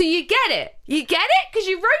 So you get it? You get it? Because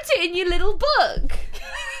you wrote it in your little book.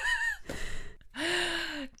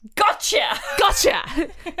 Gotcha! Gotcha!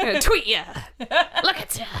 I'm gonna tweet you. Look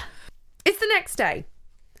at you. It's the next day.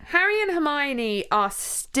 Harry and Hermione are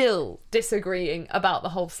still disagreeing about the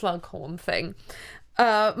whole Slughorn thing.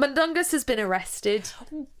 Mundungus has been arrested.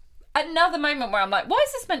 Another moment where I'm like, why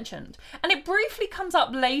is this mentioned? And it briefly comes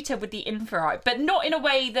up later with the Inferi, but not in a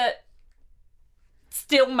way that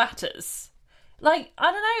still matters. Like,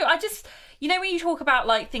 I don't know, I just... You know when you talk about,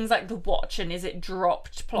 like, things like The Watch and is it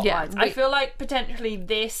dropped plot lines? I feel like potentially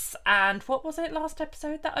this and... What was it last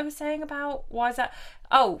episode that I was saying about? Why is that?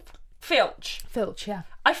 Oh, Filch. Filch, yeah.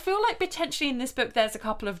 I feel like potentially in this book there's a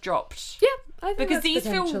couple of dropped. Yeah, I think because that's these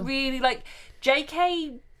potential. feel really like...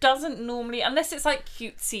 JK doesn't normally... Unless it's, like,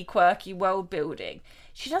 cutesy, quirky world building...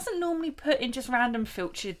 She doesn't normally put in just random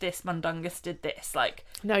Filch did this, Mundungus did this. Like...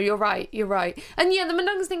 No, you're right. And yeah, the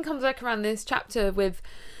Mundungus thing comes back around this chapter with...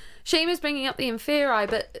 Seamus bringing up the Inferi,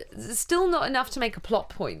 but still not enough to make a plot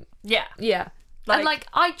point. Yeah. Yeah. And, like,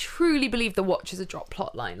 I truly believe The Watch is a drop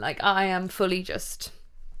plot line. Like, I am fully just...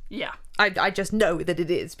 Yeah. I just know that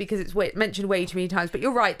it is, because it's mentioned way too many times. But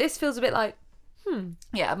you're right, this feels a bit like...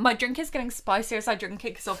 Yeah, my drink is getting spicier as I drink it,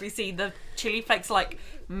 because obviously the chili flakes, like,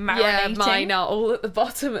 marinating. Yeah, mine are all at the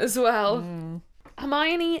bottom as well.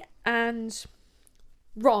 Hermione and...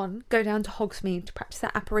 Ron go down to Hogsmeade to practice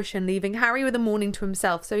their apparition, leaving Harry with a morning to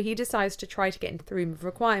himself, so he decides to try to get into the Room of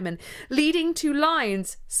Requirement, leading to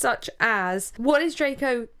lines such as, what is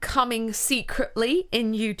Draco coming secretly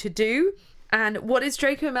in you to do? And what is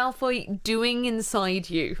Draco Malfoy doing inside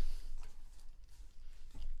you?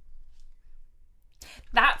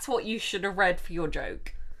 That's what you should have read for your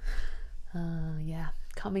joke. Yeah,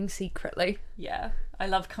 coming secretly. Yeah, I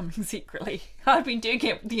love coming secretly. I've been doing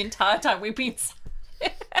it the entire time we've been...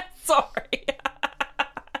 Sorry.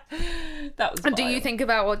 That was And do vile. you think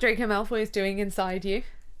about what Draco Malfoy is doing inside you?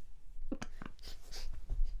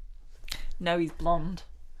 No, he's blonde.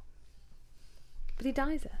 But he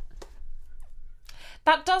dyes it.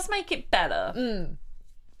 That does make it better.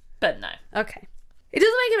 But no. Okay. It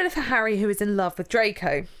doesn't make it better for Harry, who is in love with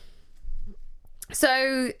Draco.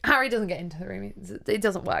 So Harry doesn't get into the room. It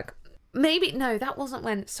doesn't work. Maybe, no, that wasn't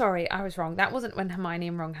when... Sorry, I was wrong. That wasn't when Hermione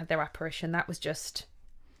and Ron had their apparition. That was just...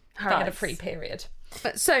 Harry had a free period.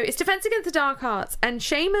 So it's Defense Against the Dark Arts, and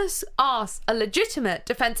Seamus asks a legitimate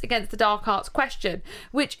Defense Against the Dark Arts question,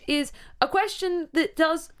 which is a question that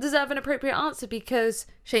does deserve an appropriate answer, because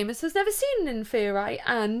Seamus has never seen an Inferi,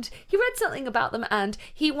 and he read something about them, and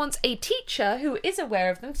he wants a teacher who is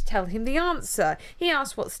aware of them to tell him the answer. He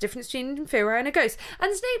asks what's the difference between an Inferi and a ghost,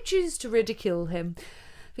 and Snape chooses to ridicule him,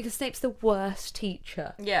 because Snape's the worst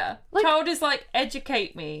teacher. Yeah. Like- Child is like,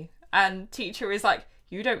 educate me. And teacher is like,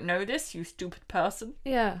 you don't know this, you stupid person.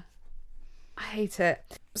 Yeah. I hate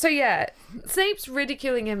it. So yeah, Snape's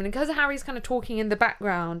ridiculing him, and because Harry's kind of talking in the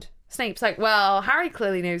background, Snape's like, well, Harry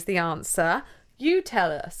clearly knows the answer. You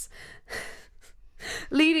tell us.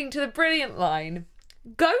 Leading to the brilliant line,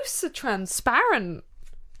 ghosts are transparent.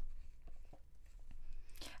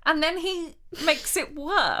 And then he makes it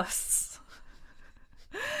worse.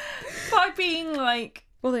 By being like,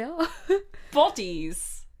 Well, they are.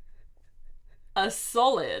 bodies are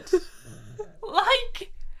solid.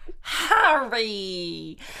 Like,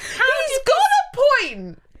 Harry. He's got a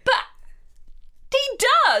point! But he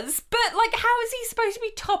does. But, like, how is he supposed to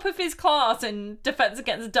be top of his class in Defense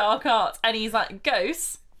Against the Dark Arts? And he's like,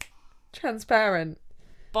 ghosts, Transparent.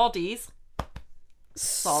 bodies,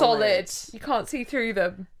 Solid. You can't see through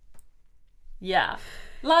them. yeah.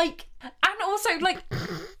 Like, and also, like,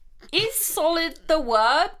 is solid the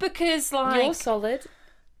word? Because, like... You're solid.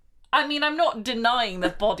 I mean, I'm not denying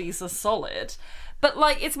that bodies are solid, but,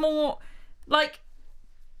 like, it's more, like,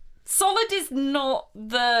 solid is not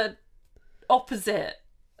the opposite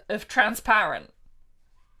of transparent.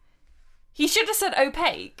 He should have said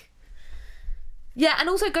opaque. Yeah, and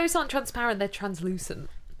also ghosts aren't transparent, they're translucent.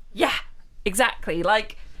 Yeah, exactly.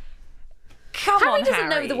 Like, come Harry on, doesn't Harry.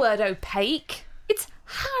 know the word opaque. It's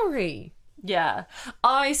Harry. Yeah.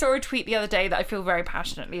 I saw a tweet the other day that I feel very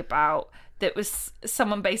passionately about, that was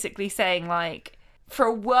someone basically saying, like, for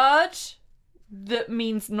a word that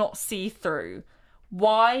means not see-through,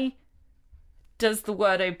 why does the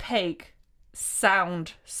word opaque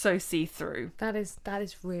sound so see-through? That is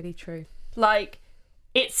really true. Like,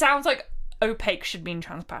 it sounds like opaque should mean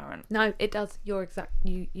transparent. No, it does. You're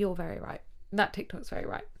very right. That TikTok's very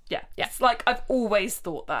right. Yeah. It's like, I've always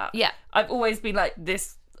thought that. Yeah. I've always been like,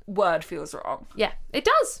 this word feels wrong. Yeah, it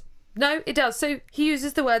does. No, it does. So he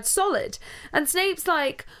uses the word solid. And Snape's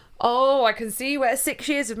like, oh, I can see where 6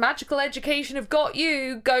 years of magical education have got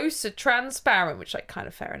you. Ghosts are transparent, which, like, kind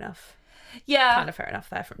of fair enough. Yeah. Kind of fair enough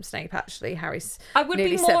there from Snape, actually. Harry's I would be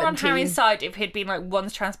nearly more on 17. Harry's side if he'd been like,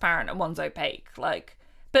 one's transparent and one's opaque. Like,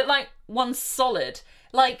 but like, one's solid.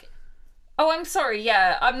 Like, oh, I'm sorry,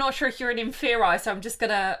 yeah, I'm not sure if you're an inferi, so I'm just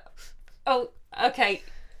gonna... Oh, okay.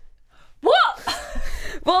 What?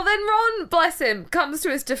 Well, then Ron, bless him, comes to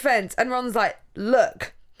his defence, and Ron's like,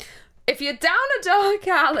 look, if you're down a dark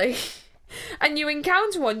alley and you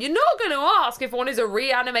encounter one, you're not going to ask if one is a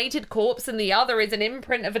reanimated corpse and the other is an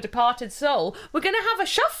imprint of a departed soul. We're going to have a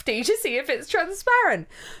shufty to see if it's transparent.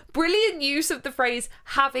 Brilliant use of the phrase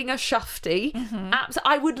having a shufty.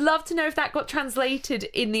 I would love to know if that got translated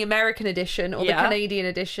in the American edition or the Canadian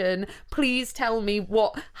edition. Please tell me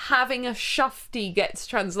what having a shufty gets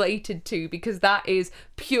translated to, because that is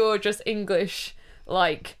pure just English,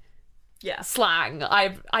 like... Yeah. slang.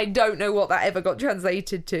 I don't know what that ever got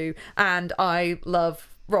translated to, and I love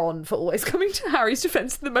Ron for always coming to Harry's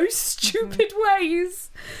defence in the most stupid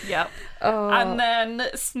ways. Yep. And then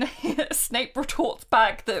Snape retorts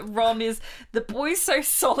back that Ron is the boy's so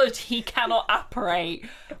solid he cannot apparate,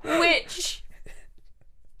 which...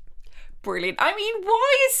 Brilliant. I mean,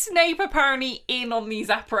 why is Snape apparently in on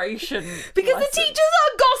these apparition Because lessons? the teachers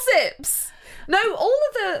are gossips. No, all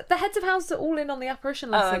of the heads of houses are all in on the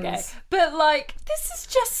apparition lessons. Okay. But, like, this is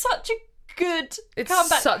just such a good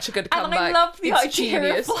comeback. Such a good comeback. And I love the It's idea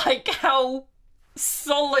genius. of, like, how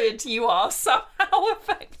solid you are somehow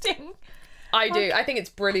affecting... I do. I think it's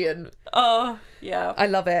brilliant. Oh, yeah. I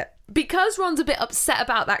love it. Because Ron's a bit upset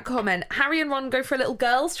about that comment, Harry and Ron go for a little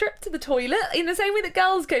girls' trip to the toilet in the same way that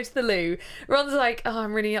girls go to the loo. Ron's like, oh,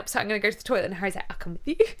 I'm really upset, I'm going to go to the toilet. And Harry's like, I'll come with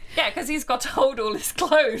you. Yeah, because he's got to hold all his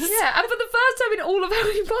clothes. Yeah, and for the first time in all of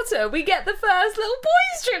Harry Potter, we get the first little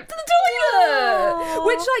boys' trip to the toilet. Aww.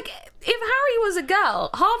 Which, like, if Harry was a girl,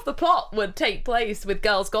 half the plot would take place with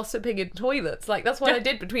girls gossiping in toilets. Like, that's what I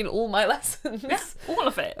did between all my lessons. Yeah, all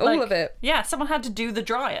of it. All of it. Yeah, someone had to do the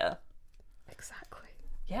dryer. Exactly.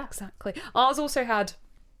 Yeah. Exactly. Ours also had,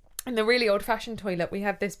 in the really old-fashioned toilet, we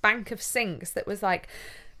had this bank of sinks that was, like,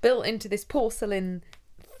 built into this porcelain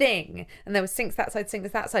thing, and there was sinks that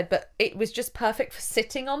side, but it was just perfect for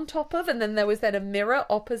sitting on top of, and then there was then a mirror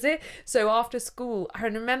opposite. So after school, I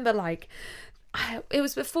remember, like, it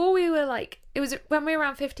was before we were, like, it was when we were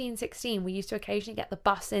around 15, 16, we used to occasionally get the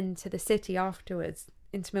bus into the city afterwards,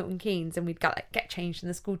 into Milton Keynes, and we'd get changed in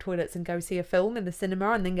the school toilets and go see a film in the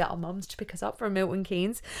cinema, and then get our mums to pick us up from Milton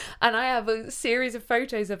Keynes. And I have a series of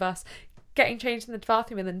photos of us getting changed in the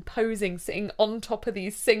bathroom and then posing, sitting on top of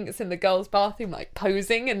these sinks in the girls' bathroom, like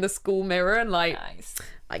posing in the school mirror, and like Nice.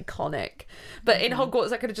 iconic. But in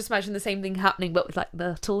Hogwarts, I could have just imagined the same thing happening, but with like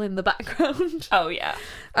Myrtle in the background. Oh, yeah.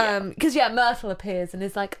 Because Myrtle appears and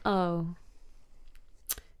is like, oh,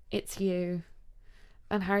 it's you.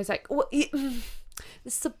 And Harry's like, what?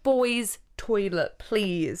 This is a boys' toilet,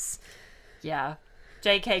 please. Yeah.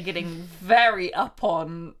 JK getting very up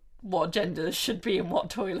on what genders should be in what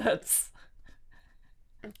toilets.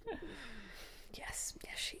 Yes,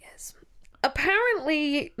 she is.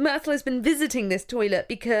 Apparently, Myrtle has been visiting this toilet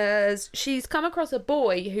because she's come across a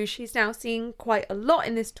boy who she's now seeing quite a lot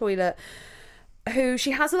in this toilet, who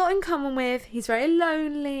she has a lot in common with. He's very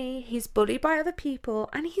lonely, he's bullied by other people,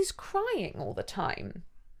 and he's crying all the time.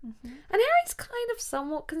 Mm-hmm. And Harry's kind of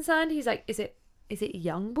somewhat concerned. He's like, is it a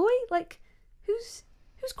young boy? Like, who's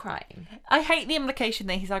crying? I hate the implication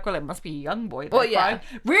that he's like, well, it must be a young boy. Well, yeah.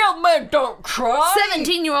 Crying. Real men don't cry.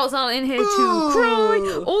 17-year-olds aren't in here to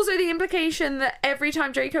cry. Also, the implication that every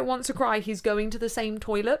time Draco wants to cry, he's going to the same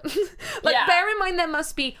toilet. Bear in mind, there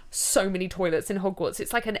must be so many toilets in Hogwarts.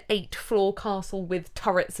 It's like an 8-floor castle with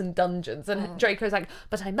turrets and dungeons. And Draco's like,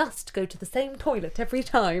 but I must go to the same toilet every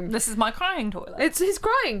time. This is my crying toilet. It's his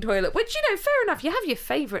crying toilet, which, fair enough. You have your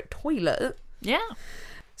favourite toilet. Yeah.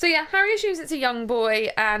 So yeah, Harry assumes it's a young boy,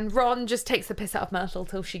 and Ron just takes the piss out of Myrtle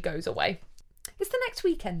till she goes away. It's the next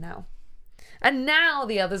weekend now. And now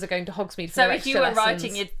the others are going to Hogsmeade for So their if you were extra lessons.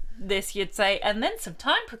 writing this, you'd say, and then some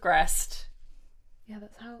time progressed. Yeah,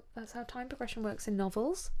 that's how time progression works in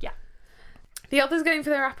novels. Yeah. The others going for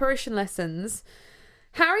their apparition lessons.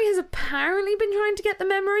 Harry has apparently been trying to get the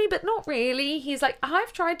memory, but not really. He's like,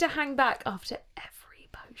 I've tried to hang back after every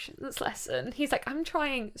potions lesson. He's like, I'm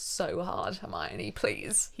trying so hard, Hermione,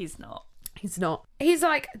 please. He's not. He's not. He's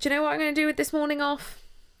like, do you know what I'm going to do with this morning off?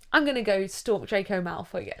 I'm going to go stalk Draco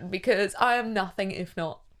Malfoy again, because I am nothing if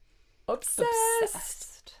not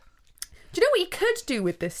obsessed. Do you know what he could do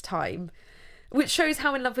with this time? Which shows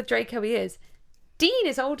how in love with Draco he is. Dean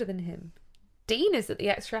is older than him. Dean is at the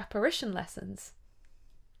extra apparition lessons.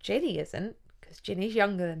 Ginny isn't, because Ginny's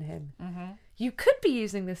younger than him. Mm-hmm. You could be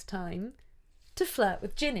using this time to flirt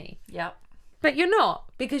with Ginny. Yep. But you're not,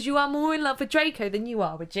 because you are more in love with Draco than you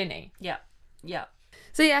are with Ginny. Yeah. Yeah.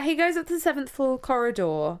 So yeah, he goes up to the 7th floor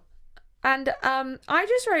corridor, and I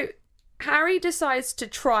just wrote, Harry decides to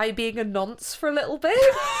try being a nonce for a little bit.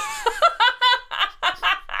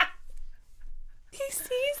 He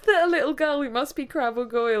sees that a little girl who must be Crabbe or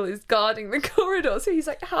Goyle is guarding the corridor, so he's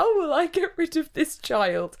like, how will I get rid of this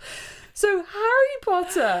child? So Harry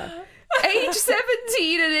Potter, age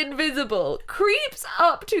 17 and invisible, creeps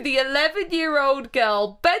up to the 11-year-old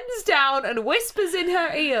girl, bends down and whispers in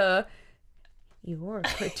her ear, "You're a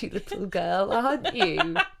pretty little girl, aren't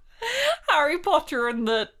you?" Harry Potter and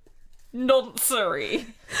the noncery.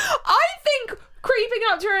 I think creeping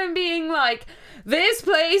up to her and being like, "This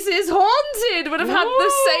place is haunted," would have had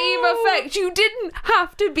the same effect. You didn't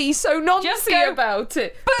have to be so noncy about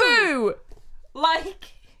it. Boo!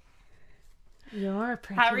 Like, You're a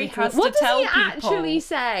pretty Harry little... has What to tell does he people. actually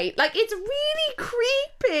say? Like, it's really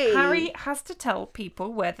creepy. Harry has to tell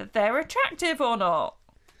people whether they're attractive or not.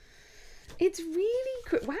 It's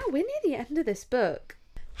really... Wow, we're near the end of this book.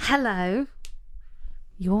 Hello.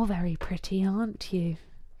 You're very pretty, aren't you?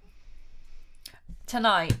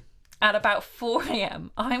 Tonight, at about 4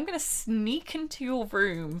 a.m, I'm going to sneak into your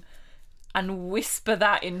room and whisper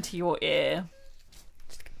that into your ear.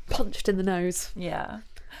 Punched in the nose. Yeah.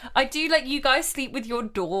 I do let you guys sleep with your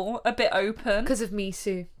door a bit open. Because of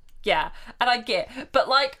Misu. Yeah, and I get, but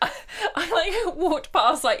like, I like walked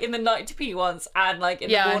past like in the night to pee once and like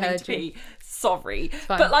in the morning to pee. Sorry,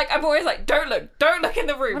 fine. But like I'm always like, don't look in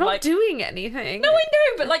the room. We're not like doing anything. No, I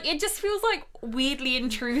know, but like it just feels like weirdly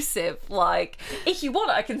intrusive. Like if you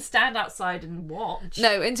want, I can stand outside and watch.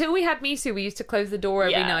 No, until we had Misu, we used to close the door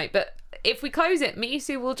every Yeah. night. But if we close it,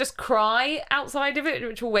 Misu will just cry outside of it,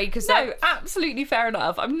 which will wake us up. No, absolutely fair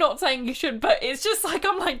enough. I'm not saying you should, but it's just like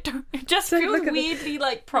I'm like, it just Don't feels look at weirdly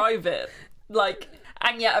like private. Like,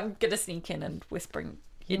 and yet I'm gonna sneak in and whispering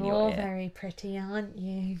in your ear. You're very pretty, aren't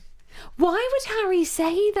you? Why would Harry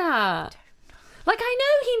say that? Like, I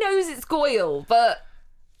know he knows it's Goyle, but...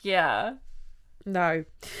 Yeah. No.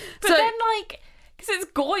 But So- then, like, because it's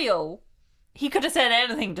Goyle, he could have said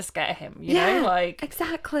anything to scare him, you know? Like,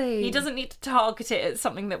 exactly. he doesn't need to target it at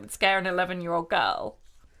something that would scare an 11-year-old girl.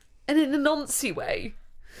 And in a noncy way.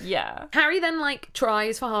 Yeah. Harry then, like,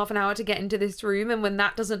 tries for half an hour to get into this room, and when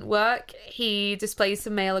that doesn't work, he displays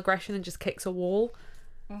some male aggression and just kicks a wall.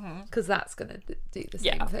 Because that's going to do the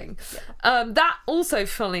same thing. Yeah. That also,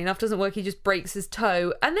 funnily enough, doesn't work. He just breaks his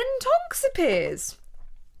toe. And then Tonks appears.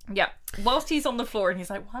 Yeah. Whilst he's on the floor, and he's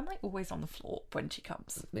like, why am I always on the floor when she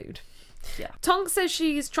comes? Mood. Yeah. Tonks says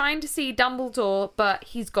she's trying to see Dumbledore, but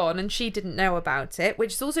he's gone, and she didn't know about it,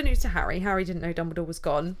 which is also news to Harry. Harry didn't know Dumbledore was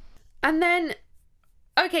gone. And then,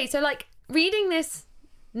 okay, so, like, reading this,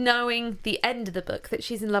 knowing the end of the book, that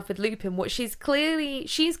she's in love with Lupin, what she's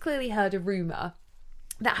clearly heard a rumour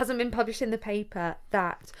that hasn't been published in the paper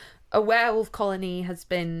that a werewolf colony has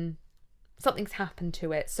been... Something's happened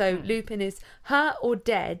to it. So Lupin is hurt or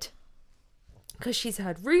dead because she's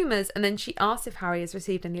heard rumours, and then she asks if Harry has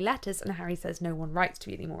received any letters, and Harry says no one writes to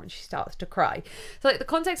me anymore, and she starts to cry. So, like, the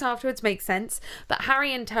context afterwards makes sense, but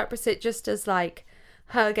Harry interprets it just as, like,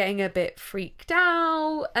 her getting a bit freaked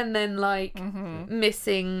out and then, like,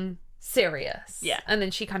 missing... Sirius. Yeah. And then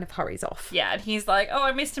she kind of hurries off. Yeah, and he's like, oh,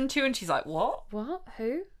 I missed him too, and she's like, what? What? Who? I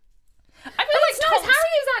feel It's like nice. Tonks... Harry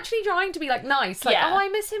is actually trying to be, like, nice. Like, Yeah. oh, I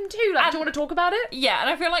miss him too. Like, do you want to talk about it? Yeah, and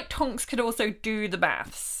I feel like Tonks could also do the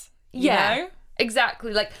maths. You Yeah. know?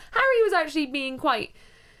 Exactly. Like, Harry was actually being quite...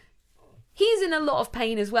 He's in a lot of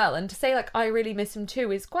pain as well. And to say, like, I really miss him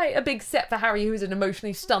too is quite a big step for Harry, who's an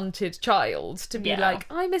emotionally stunted child, to be like,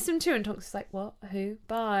 I miss him too. And Tonks is like, what? Who?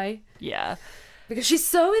 Bye. Yeah. Because she's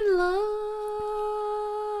so in love.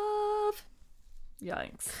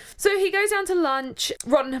 Yikes. So he goes down to lunch.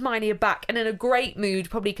 Ron and Hermione are back and in a great mood,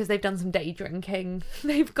 probably because they've done some day drinking.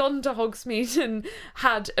 They've gone to Hogsmeade and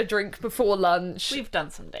had a drink before lunch. We've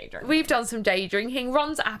done some day drinking. We've done some day drinking.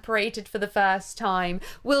 Ron's apparated for the first time.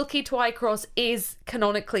 Wilkie Twycross is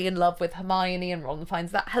canonically in love with Hermione, and Ron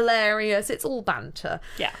finds that hilarious. It's all banter.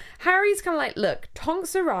 Yeah. Harry's kind of like, look,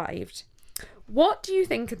 Tonks arrived. What do you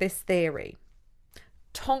think of this theory?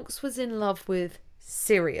 Tonks was in love with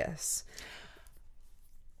Sirius.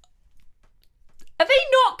 Are they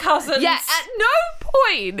not cousins? Yeah, at no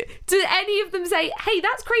point do any of them say, hey,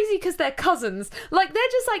 that's crazy because they're cousins. Like, they're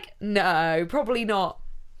just like, no, probably not.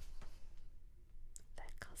 They're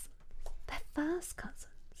cousins. They're first cousins.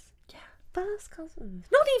 Yeah. First cousins.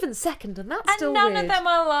 Not even second, and that's And still none weird. of them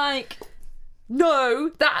are like...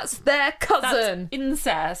 No, that's their cousin. That's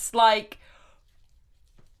incest. Like...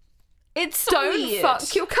 It's so Don't weird.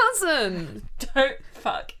 fuck your cousin. Don't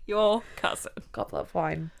fuck your cousin. God love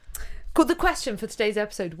wine. Cool. The question for today's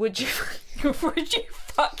episode: would you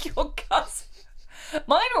fuck your cousin?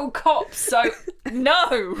 Mine are all cops, so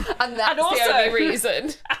no. And that's also, the only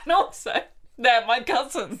reason. And also, they're my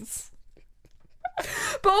cousins.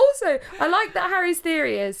 But also, I like that Harry's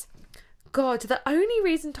theory is, God, the only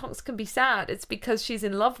reason Tonks can be sad is because she's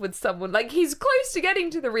in love with someone. Like, he's close to getting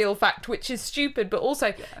to the real fact, which is stupid, but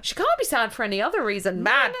also, she can't be sad for any other reason.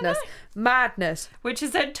 Madness. Madness. Which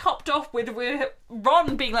is then topped off with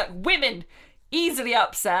Ron being like, women easily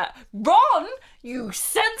upset. Ron, you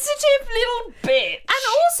sensitive little bitch.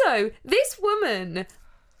 And also, this woman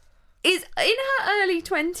is in her early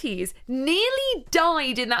 20s, nearly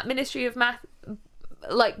died in that Ministry of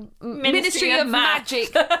Ministry of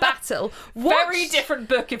Magic battle. Very different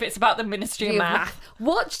book if it's about the Ministry of Math.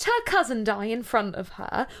 Watched her cousin die in front of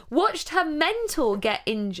her. Watched her mentor get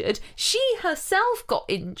injured. She herself got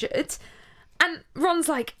injured. And Ron's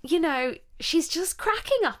like, she's just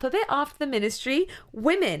cracking up a bit after the Ministry.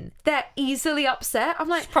 Women, they're easily upset. I'm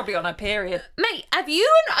like, she's probably on her period. Mate, are you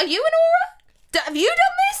an Aurora? Have you done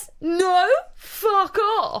this? No? Fuck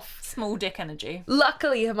off. Small dick energy.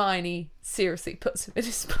 Luckily, Hermione seriously puts him in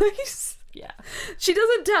his place. Yeah. She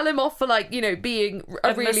doesn't tell him off for, being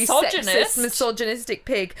a really sexist, misogynistic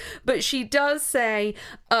pig. But she does say,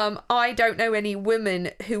 I don't know any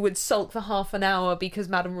women who would sulk for half an hour because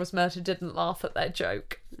Madame Rosmerta didn't laugh at their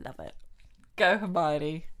joke. Love it. Go,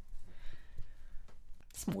 Hermione.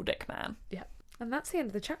 Small dick man. Yeah. And that's the end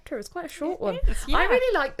of the chapter. It's quite a short one. Yeah. I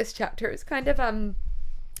really like this chapter. It's kind of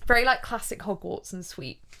very classic Hogwarts and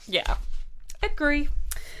sweet. Yeah. Agree.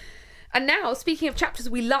 And now, speaking of chapters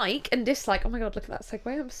we like and dislike, oh my God, look at that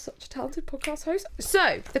segue. I'm such a talented podcast host.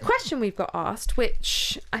 So, the question we've got asked,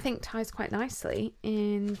 which I think ties quite nicely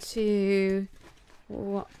into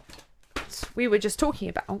what we were just talking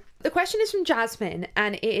about. The question is from Jasmine,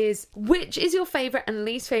 and it is, which is your favourite and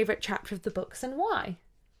least favourite chapter of the books and why?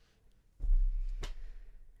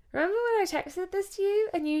 Remember when I texted this to you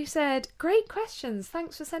and you said, great questions,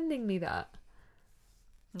 thanks for sending me that?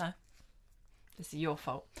 No. This is your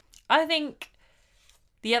fault. I think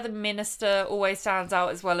the other minister always stands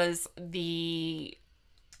out as well as the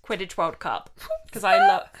Quidditch World Cup. Because I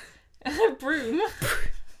love... Broom.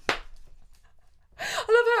 I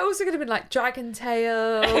love how it also could have been Dragon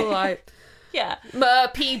Tail, yeah. Mer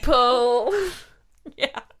people.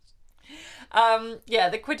 Yeah. Yeah,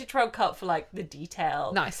 the Quidditch World Cup for the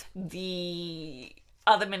detail. Nice. The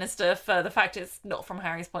other minister for the fact it's not from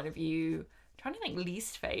Harry's point of view. I'm trying to think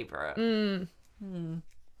least favourite.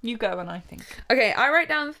 You go and I think. Okay, I wrote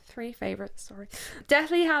down 3 favourites, sorry.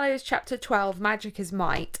 Deathly Hallows Chapter 12, Magic is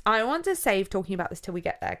Might. I want to save talking about this till we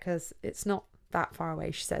get there because it's not that far away.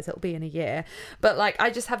 She says it'll be in a year. But I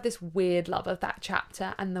just have this weird love of that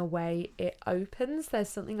chapter and the way it opens. There's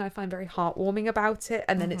something I find very heartwarming about it.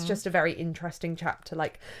 And then it's just a very interesting chapter,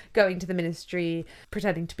 going to the ministry,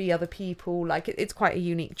 pretending to be other people. It's quite a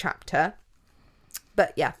unique chapter.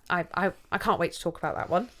 But yeah, I can't wait to talk about that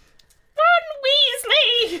one. Ron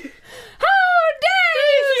Weasley! How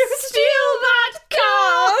dare you steal that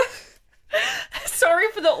car?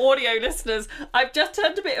 Sorry for the audio listeners. I've just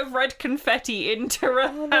turned a bit of red confetti into a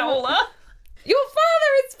howler. Your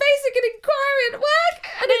father is facing an inquiry at work,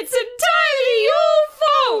 and it's entirely your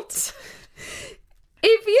fault.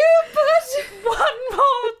 If you put one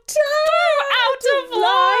more toe out of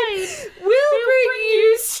line, we'll bring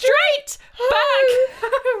you straight back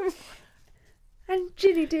home. And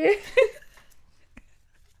Ginny dear.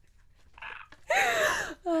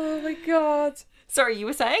 Oh my God. Sorry, you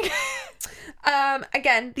were saying?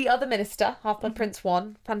 Again, the other minister, Half-Blood Prince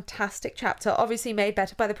 1, fantastic chapter, obviously made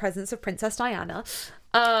better by the presence of Princess Diana.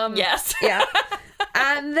 Yes. Yeah.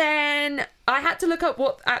 And then I had to look up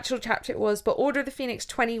what actual chapter it was, but Order of the Phoenix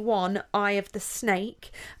 21, Eye of the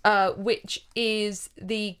Snake, which is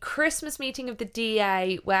the Christmas meeting of the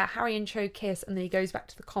DA where Harry and Cho kiss and then he goes back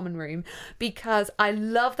to the common room, because I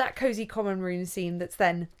love that cozy common room scene that's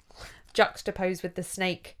then juxtaposed with the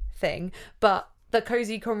snake thing. But the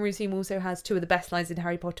cozy common room scene also has 2 of the best lines in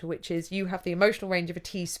Harry Potter, which is, you have the emotional range of a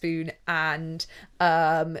teaspoon, and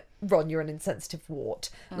Ron, you're an insensitive wart.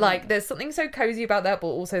 There's something so cozy about that, but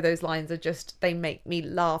also those lines are just, they make me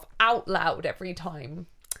laugh out loud every time.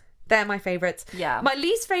 They're my favourites. Yeah. My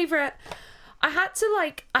least favourite, I had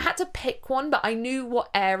to pick one, but I knew what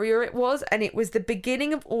area it was, and it was the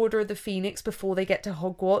beginning of Order of the Phoenix before they get to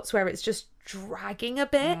Hogwarts, where it's just dragging a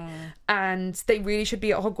bit, and they really should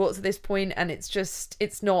be at Hogwarts at this point, and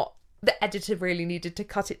it's not the editor really needed to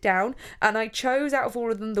cut it down. And I chose out of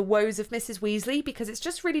all of them The Woes of Mrs. Weasley because it's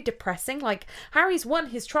just really depressing. Like, Harry's won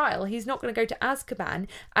his trial. He's not going to go to Azkaban.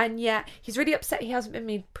 And yet he's really upset he hasn't been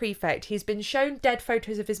made prefect. He's been shown dead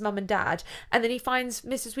photos of his mum and dad. And then he finds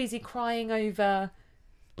Mrs. Weasley crying over,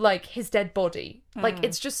 like, his dead body. Like,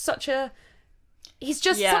 it's just such a... He's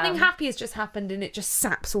just... Something happy has just happened and it just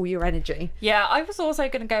saps all your energy. Yeah, I was also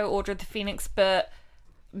going to go Order of the Phoenix, but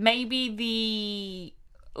maybe the...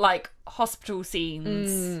 like hospital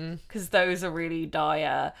scenes, because those are really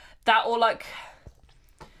dire. That, or like,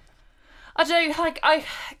 I don't know, like,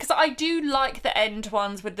 because I do like the end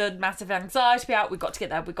ones with the massive anxiety about, we've got to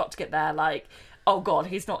get there, like, oh god,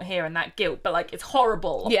 he's not here, and that guilt, but like, it's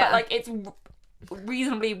horrible, but like, it's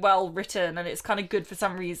reasonably well written and it's kind of good for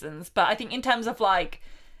some reasons. But I think in terms of like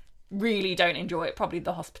really don't enjoy it, probably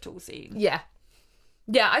the hospital scene. Yeah,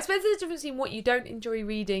 I suppose there's a difference in what you don't enjoy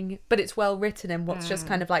reading, but it's well written, and what's just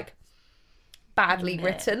kind of like badly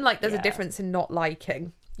written. Like, there's a difference in not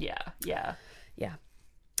liking. Yeah.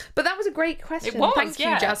 But that was a great question. It was, Thank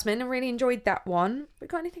you, Jasmine. I really enjoyed that one. We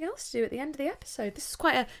got anything else to do at the end of the episode? This is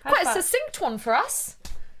quite a succinct one for us.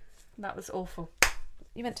 That was awful.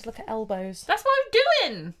 You meant to look at elbows. That's what I'm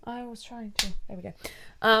doing. I was trying to. There we go.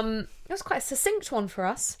 It was quite a succinct one for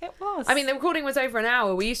us. It was. I mean, the recording was over an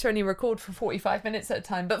hour. We used to only record for 45 minutes at a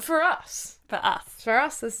time. But for us,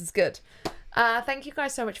 this is good. Thank you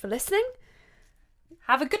guys so much for listening.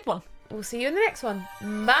 Have a good one. We'll see you in the next one.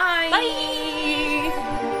 Bye.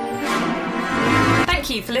 Bye. Thank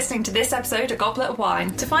you for listening to this episode of Goblet of Wine.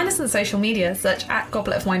 To find us on social media, search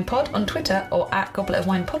 @GobletOfWinePod on Twitter or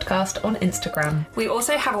 @GobletOfWinePodcast on Instagram. We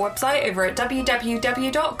also have a website over at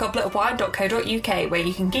www.gobletofwine.co.uk where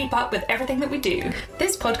you can keep up with everything that we do.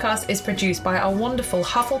 This podcast is produced by our wonderful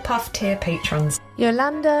Hufflepuff tier patrons: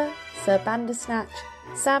 Yolanda, Sir Bandersnatch,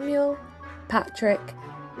 Samuel, Patrick,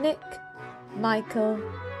 Nick, Michael,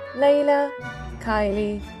 Layla,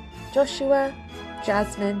 Kylie, Joshua,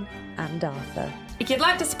 Jasmine, and Arthur. If you'd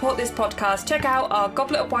like to support this podcast, check out our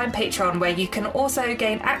Goblet of Wine Patreon, where you can also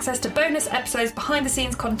gain access to bonus episodes, behind the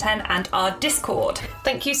scenes content, and our Discord.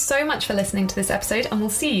 Thank you so much for listening to this episode, and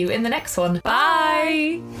we'll see you in the next one.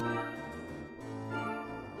 Bye!